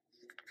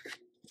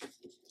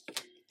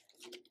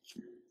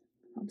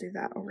 I'll do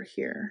that over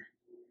here.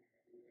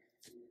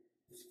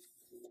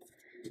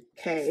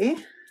 Okay.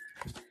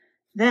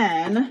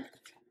 Then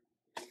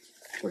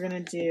we're gonna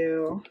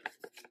do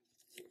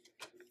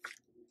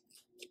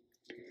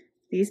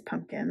these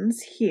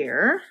pumpkins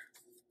here.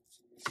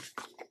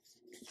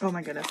 Oh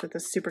my goodness, with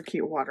this super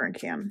cute watering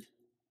can.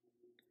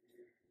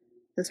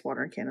 This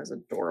watering can is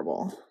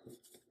adorable.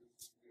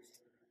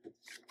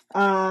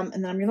 And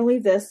then I'm gonna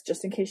leave this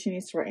just in case she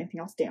needs to write anything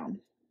else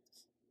down.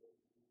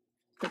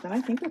 But then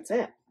I think that's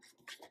it.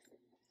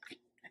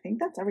 I think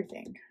that's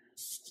everything.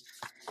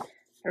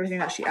 Everything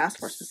that she asked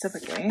for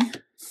specifically.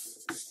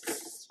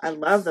 I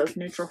love those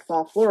neutral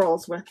fall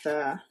florals with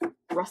the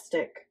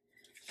rustic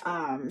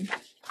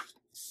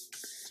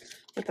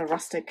with the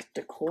rustic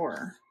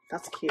decor.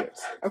 That's cute.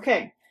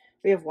 Okay,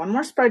 we have one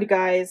more spread, you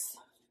guys,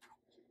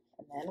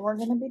 and then we're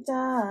gonna be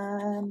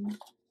done.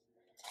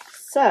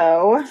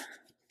 So,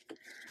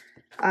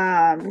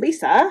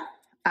 Lisa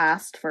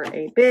asked for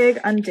a big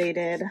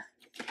undated,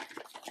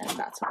 and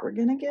that's what we're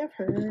gonna give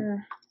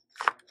her.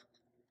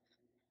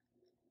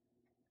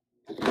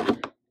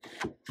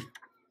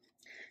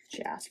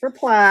 She asked for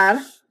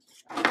plaid,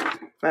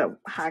 but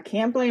I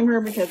can't blame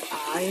her because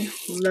I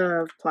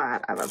love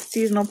plaid. I love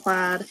seasonal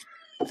plaid.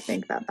 I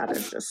think that that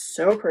is just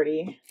so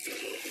pretty.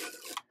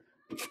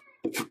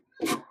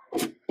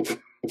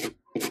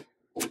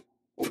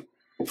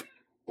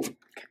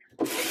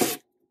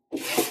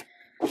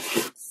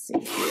 Let's see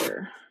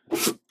here.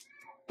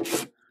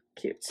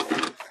 Cute.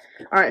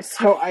 All right,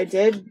 so I'm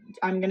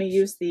going to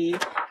use the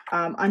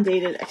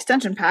undated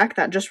extension pack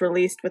that just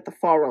released with the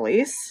fall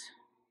release.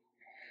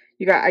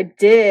 You guys, I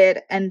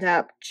did end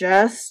up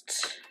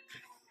just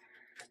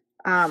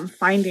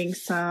finding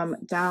some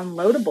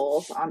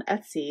downloadables on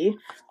Etsy,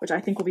 which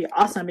I think will be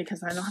awesome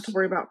because I don't have to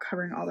worry about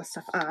covering all this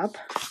stuff up.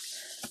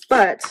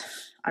 But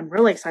I'm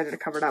really excited to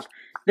cover it up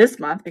this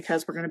month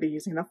because we're going to be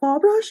using the fall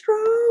brush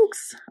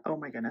strokes. Oh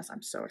my goodness,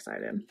 I'm so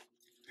excited. And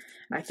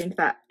I think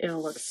that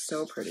it'll look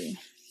so pretty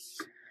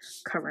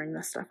covering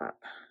this stuff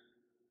up.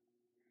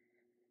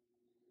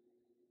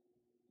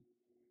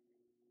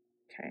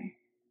 Okay,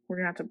 we're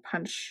going to have to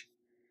punch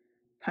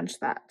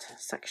that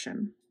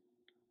section.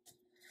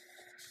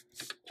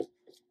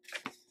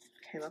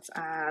 Okay, let's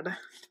add,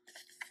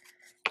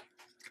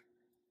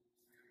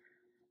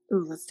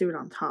 ooh, let's do it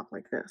on top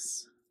like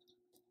this.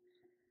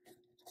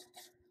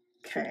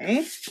 Okay,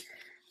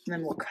 and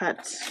then we'll cut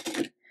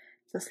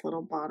this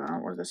little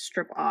bottom or the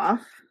strip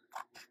off.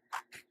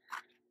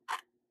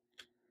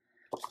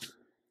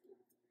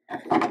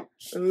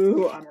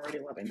 Ooh, I'm already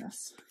loving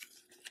this.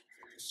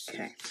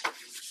 Okay,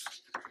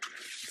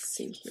 let's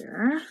see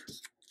here.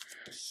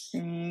 I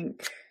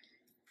think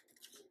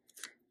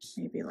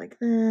maybe like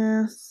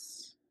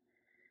this.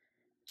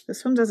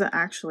 This one doesn't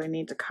actually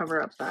need to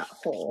cover up that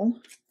hole,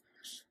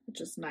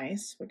 which is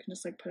nice. We can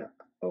just like put it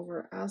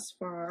over as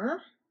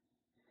far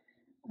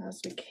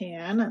as we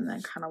can and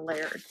then kind of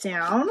layer it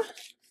down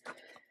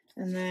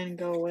and then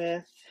go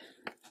with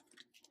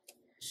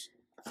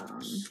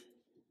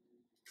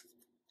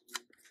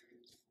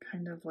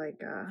kind of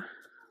like a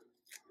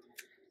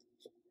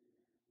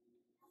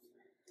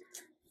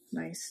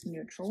nice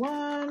neutral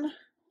one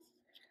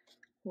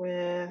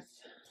with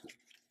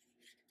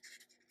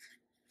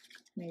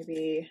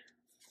maybe,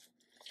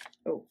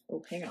 oh,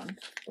 hang on.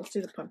 Let's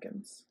do the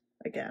pumpkins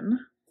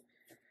again.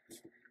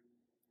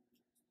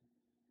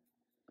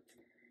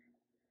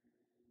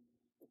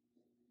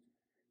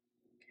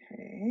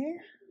 Okay,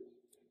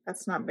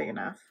 that's not big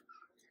enough.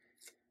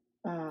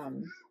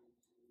 Okay,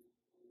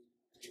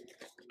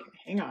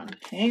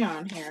 hang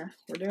on here.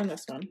 We're doing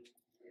this one.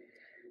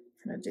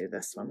 I'm gonna do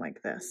this one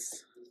like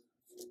this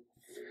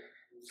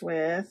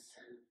with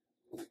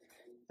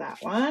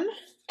that one.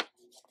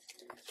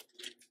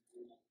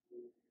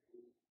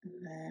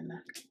 And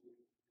then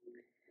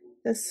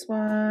this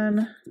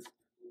one.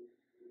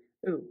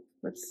 Ooh,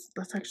 let's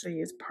actually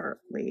use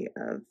partly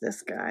of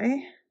this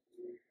guy.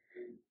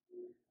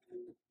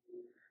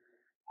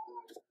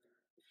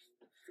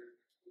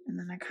 And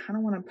then I kind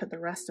of want to put the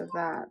rest of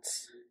that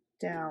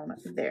down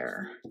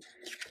there.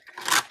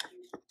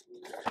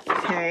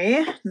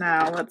 Okay,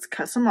 now let's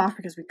cut some off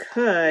because we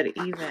could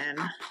even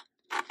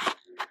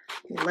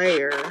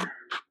layer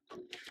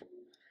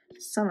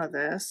some of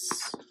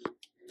this.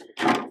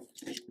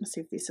 Let's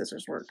see if these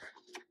scissors work.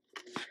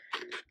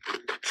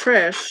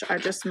 Trish, I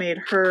just made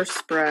her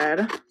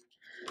spread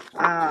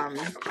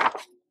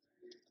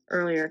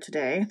earlier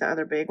today, the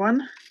other big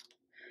one,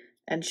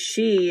 and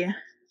she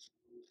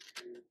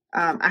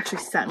actually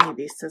sent me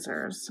these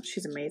scissors.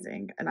 She's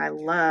amazing, and I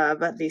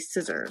love these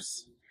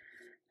scissors.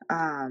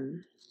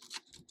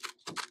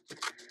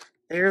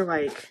 They're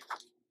like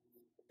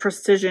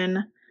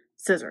precision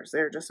scissors.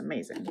 They're just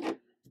amazing.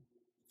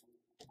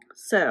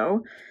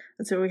 So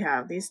let's see what we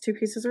have. These two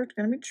pieces are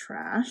going to be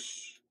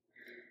trash.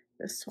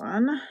 This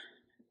one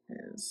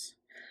is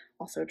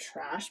also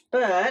trash,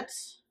 but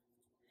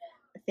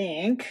I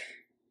think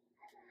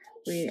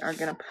we are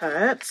going to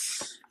put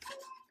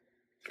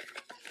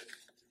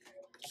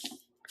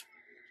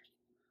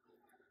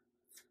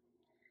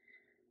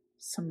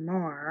some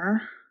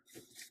more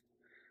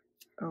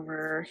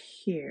over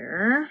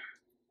here.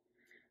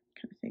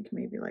 I think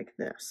maybe like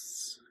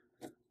this.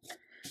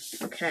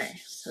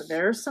 Okay, so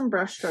there's some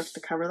brush strokes to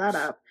cover that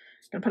up.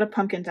 I'm gonna put a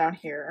pumpkin down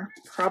here,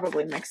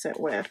 probably mix it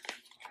with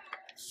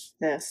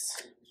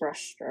this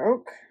brush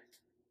stroke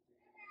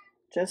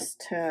just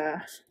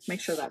to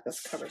make sure that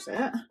this covers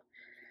it.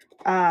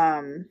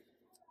 I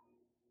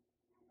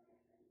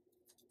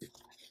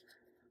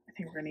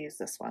think we're gonna use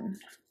this one.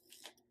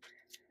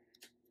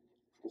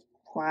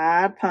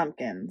 Plaid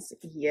pumpkins.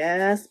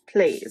 Yes,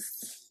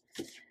 please.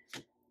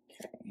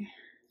 Okay.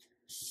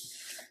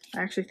 I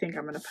actually think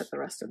I'm going to put the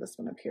rest of this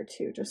one up here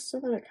too, just so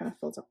that it kind of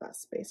fills up that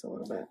space a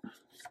little bit.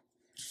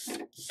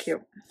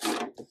 Cute.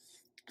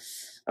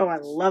 Oh, I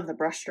love the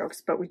brush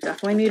strokes, but we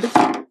definitely need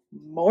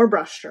more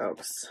brush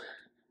strokes.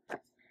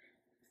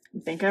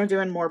 I'm thinking of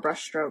doing more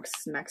brush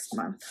strokes next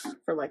month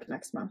for like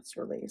next month's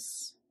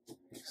release.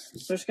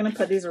 So we're just gonna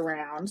put these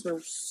around. They're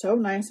so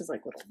nice as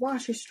like little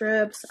washi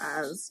strips,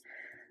 as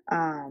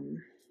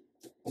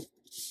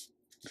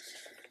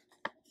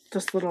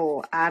just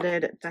little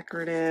added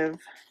decorative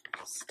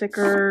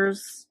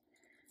stickers.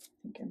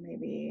 Thinking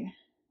maybe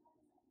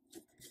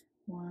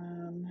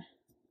 1,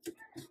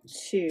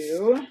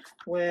 2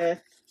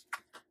 with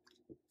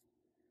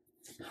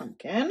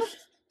pumpkin.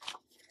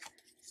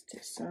 Let's do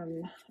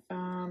some,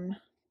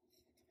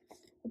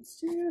 let's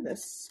do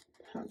this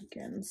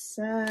pumpkin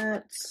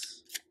set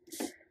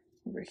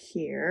over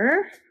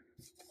here.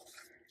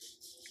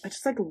 I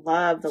just like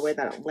love the way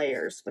that it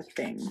layers with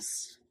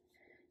things.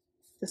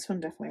 This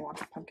one definitely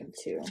wants a pumpkin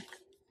too.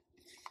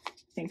 I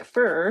think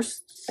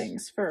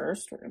things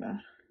first, we're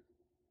gonna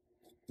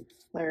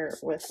layer it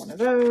with one of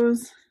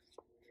those.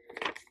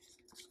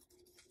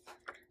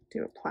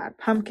 Do a plaid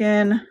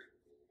pumpkin.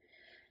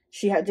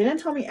 She didn't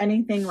tell me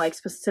anything like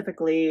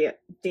specifically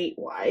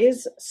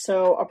date-wise,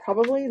 so I'll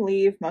probably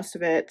leave most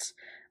of it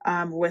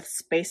with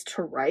space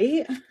to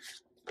write.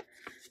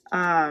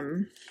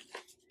 And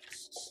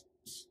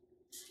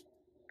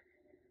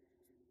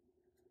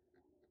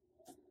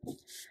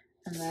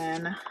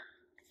then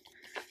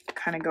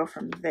kind of go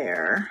from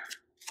there.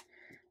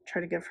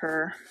 Try to give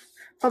her,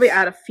 probably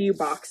add a few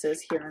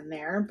boxes here and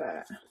there,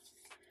 but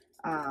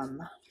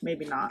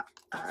maybe not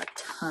a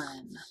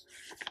ton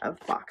of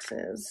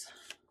boxes.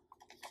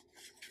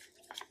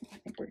 I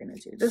think we're gonna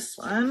do this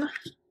one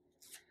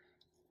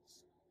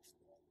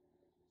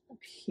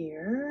up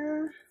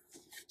here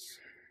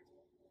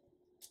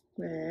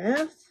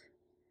with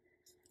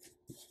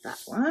that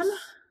one.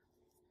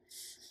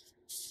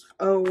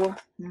 Oh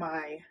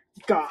my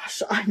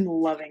gosh, I'm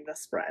loving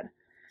this spread.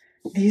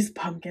 These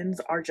pumpkins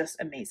are just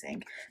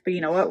amazing. But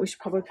you know what? We should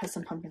probably put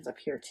some pumpkins up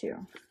here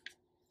too.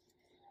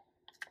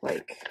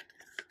 Like,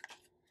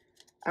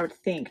 I would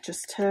think,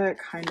 just to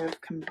kind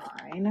of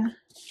combine.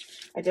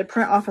 I did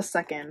print off a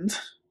second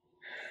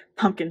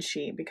pumpkin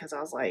sheet because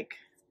I was like,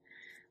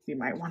 we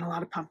might want a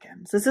lot of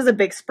pumpkins. This is a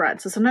big spread,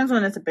 so sometimes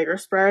when it's a bigger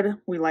spread,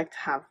 we like to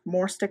have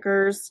more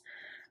stickers,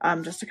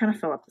 just to kind of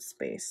fill up the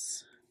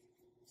space.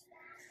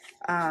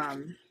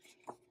 I'm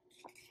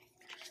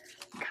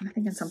kind of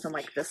thinking something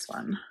like this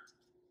one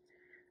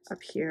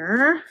up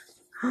here.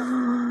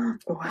 Oh,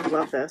 I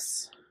love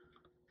this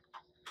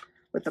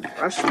with the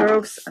brush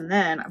strokes. And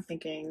then I'm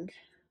thinking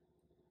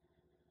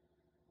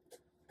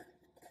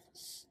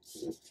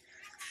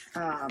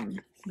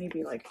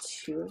maybe like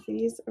 2 of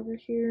these over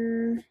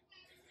here.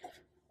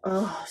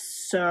 Oh,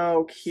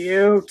 so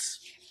cute.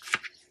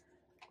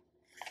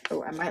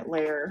 Oh, I might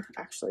layer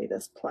actually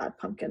this plaid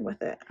pumpkin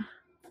with it.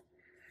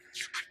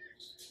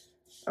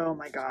 Oh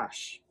my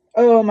gosh.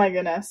 Oh my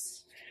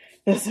goodness.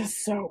 This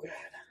is so good.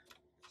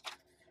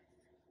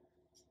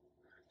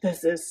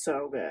 This is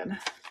so good.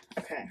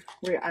 Okay,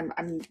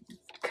 I'm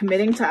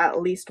committing to at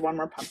least one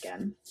more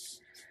pumpkin.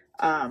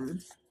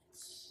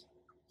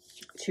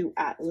 To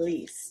at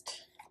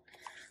least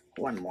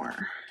one more.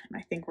 And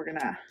I think we're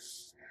gonna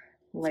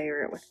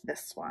layer it with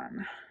this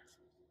one.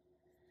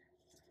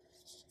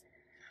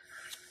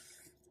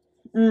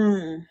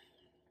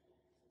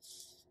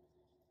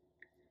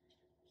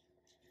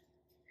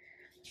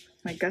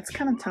 My gut's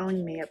kind of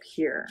telling me up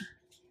here.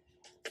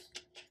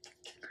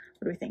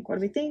 What do we think? What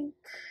do we think?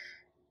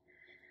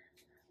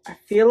 I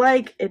feel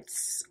like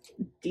it's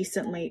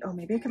decently, oh,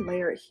 maybe I could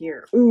layer it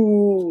here.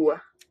 Ooh,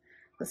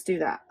 let's do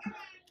that.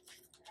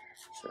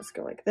 So let's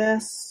go like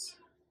this.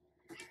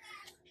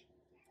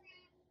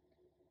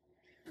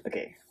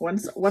 Okay,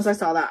 once I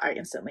saw that, I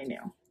instantly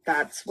knew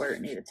that's where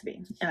it needed to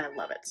be, and I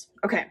love it.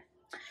 Okay,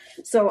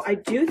 so I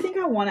do think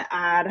I want to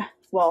add,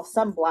 well,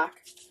 some black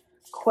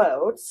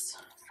quotes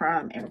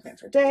from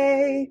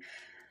AmberPlansHerDay.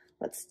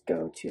 Let's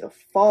go to the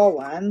fall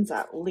ones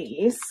at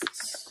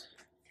least.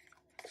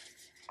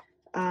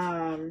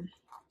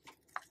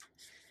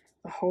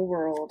 The whole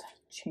world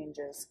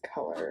changes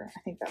color. I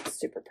think that's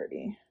super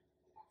pretty.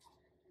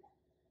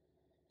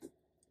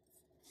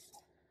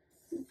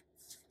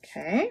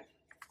 Okay.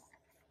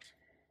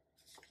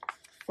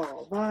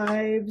 Fall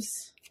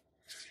vibes.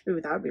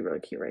 Ooh, that would be really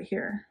cute right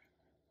here.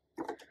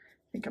 I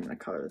think I'm going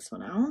to color this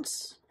one out.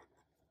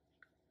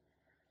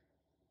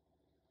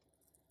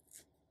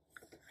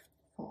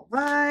 Fall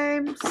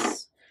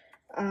vibes.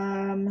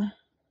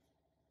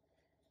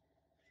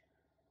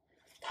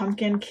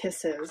 Pumpkin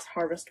kisses,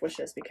 harvest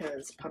wishes,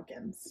 because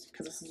pumpkins.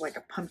 Because this is like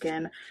a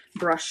pumpkin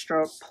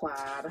brushstroke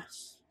plaid.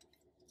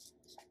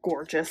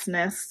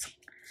 Gorgeousness.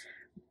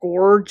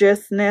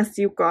 Gorgeousness,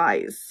 you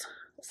guys.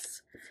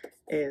 This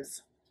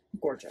is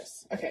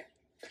gorgeous. Okay.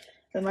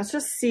 Then let's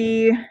just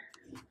see.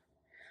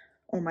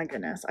 Oh my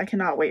goodness. I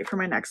cannot wait for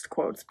my next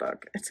quotes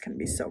book. It's going to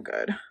be so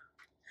good.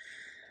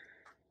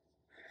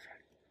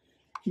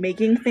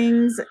 Making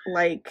things,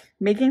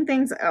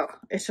 oh,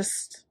 it's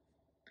just,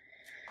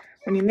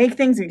 when you make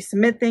things, you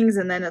submit things,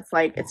 and then it's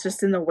like, it's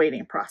just in the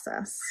waiting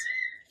process.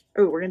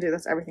 Oh, we're going to do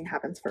this. Everything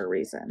happens for a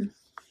reason.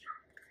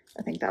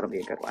 I think that'll be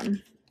a good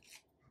one.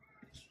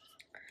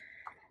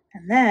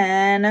 And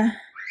then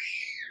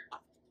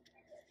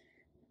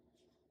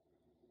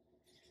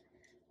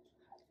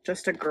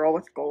just a girl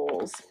with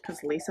goals,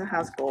 because Lisa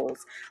has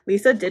goals.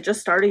 Lisa did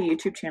just start a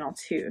YouTube channel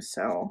too,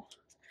 so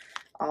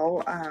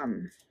I'll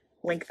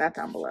link that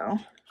down below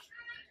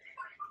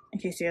in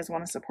case you guys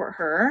want to support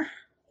her.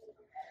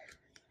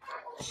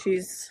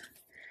 She's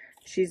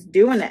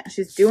doing it.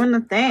 She's doing the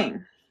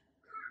thing.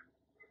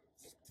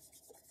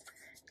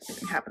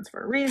 Everything happens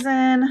for a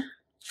reason.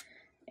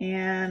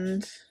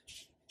 And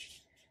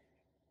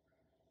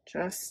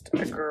just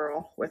a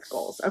girl with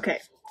goals. Okay.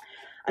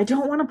 I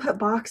don't want to put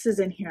boxes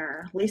in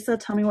here. Lisa,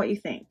 tell me what you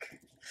think.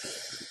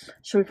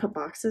 Should we put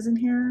boxes in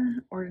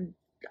here? Or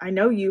I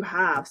know you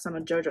have some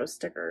of JoJo's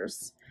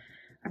stickers.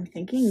 I'm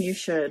thinking you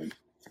should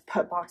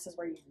put boxes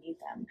where you need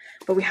them.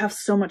 But we have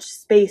so much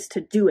space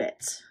to do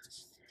it.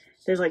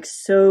 There's like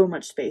so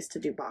much space to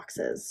do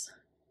boxes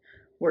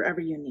wherever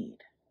you need.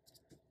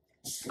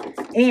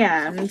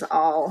 And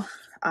I'll,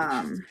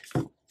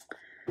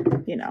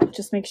 you know,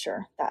 just make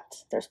sure that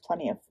there's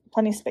plenty of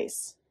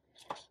space.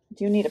 I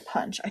do need a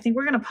punch. I think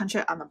we're going to punch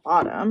it on the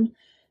bottom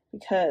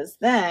because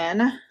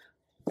then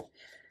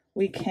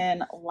we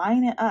can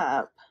line it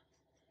up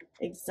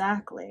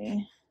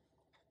exactly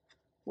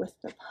with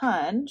the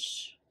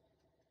punch.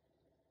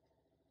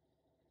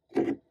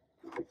 It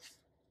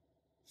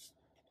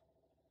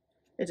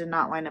did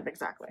not line up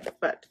exactly,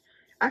 but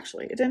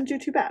actually it didn't do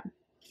too bad.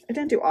 It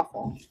didn't do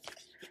awful.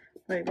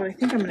 But what I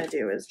think I'm going to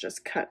do is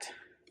just cut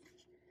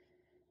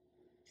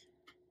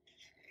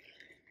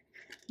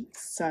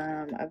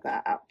some of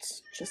that out,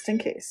 just in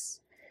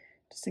case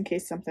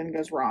something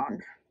goes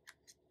wrong.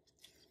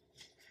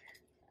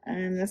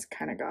 And this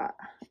kind of got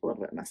a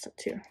little bit messed up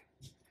too.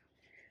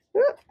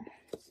 Ooh.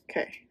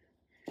 Okay,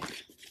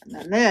 and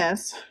then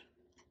this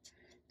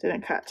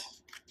didn't cut.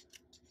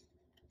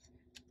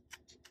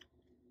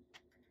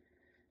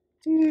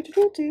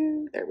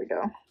 There we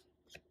go.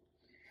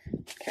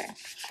 Okay.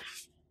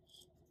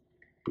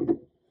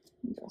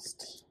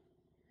 Just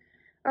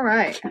all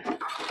right.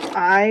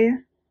 I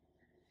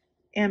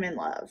am in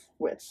love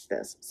with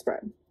this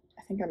spread.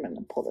 I think I'm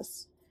gonna pull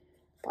this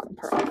bottom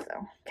part off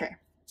though. Okay.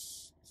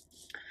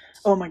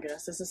 Oh my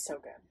goodness, this is so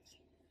good.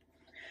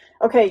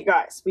 Okay, you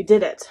guys, we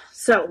did it.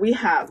 So we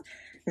have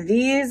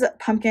these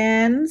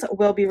pumpkins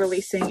will be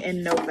releasing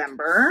in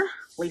November.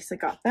 Lisa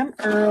got them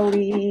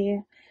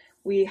early.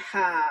 We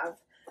have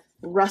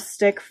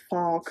rustic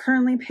fall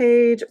curly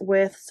page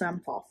with some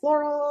fall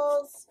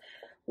florals.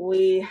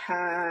 We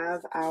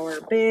have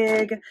our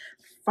big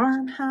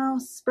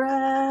farmhouse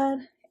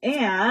spread.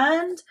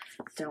 And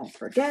don't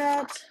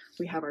forget,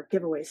 we have our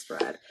giveaway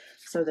spread.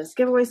 So this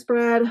giveaway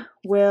spread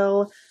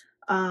will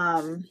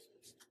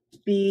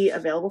be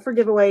available for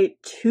giveaway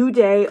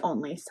today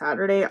only,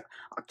 Saturday,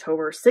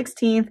 October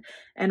 16th,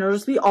 and it'll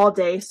just be all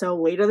day. So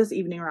later this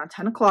evening around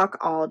 10 o'clock,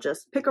 I'll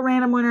just pick a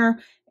random winner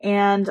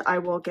and I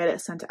will get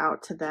it sent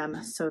out to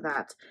them so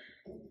that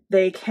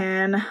they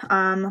can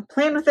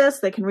plan with this,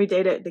 they can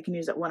redate it, they can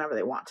use it whenever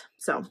they want.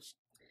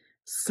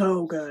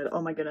 So good.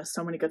 Oh my goodness,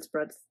 so many good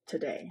spreads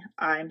today.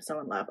 I'm so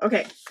in love.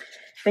 Okay,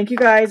 thank you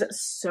guys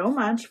so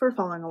much for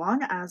following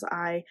along as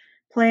I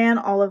plan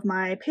all of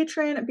my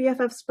Patreon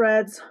BFF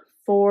spreads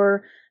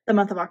for the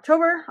month of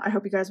October. I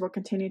hope you guys will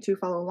continue to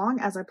follow along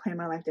as I plan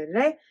my life day to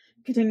day.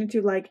 Continue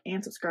to like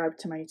and subscribe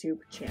to my YouTube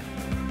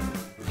channel.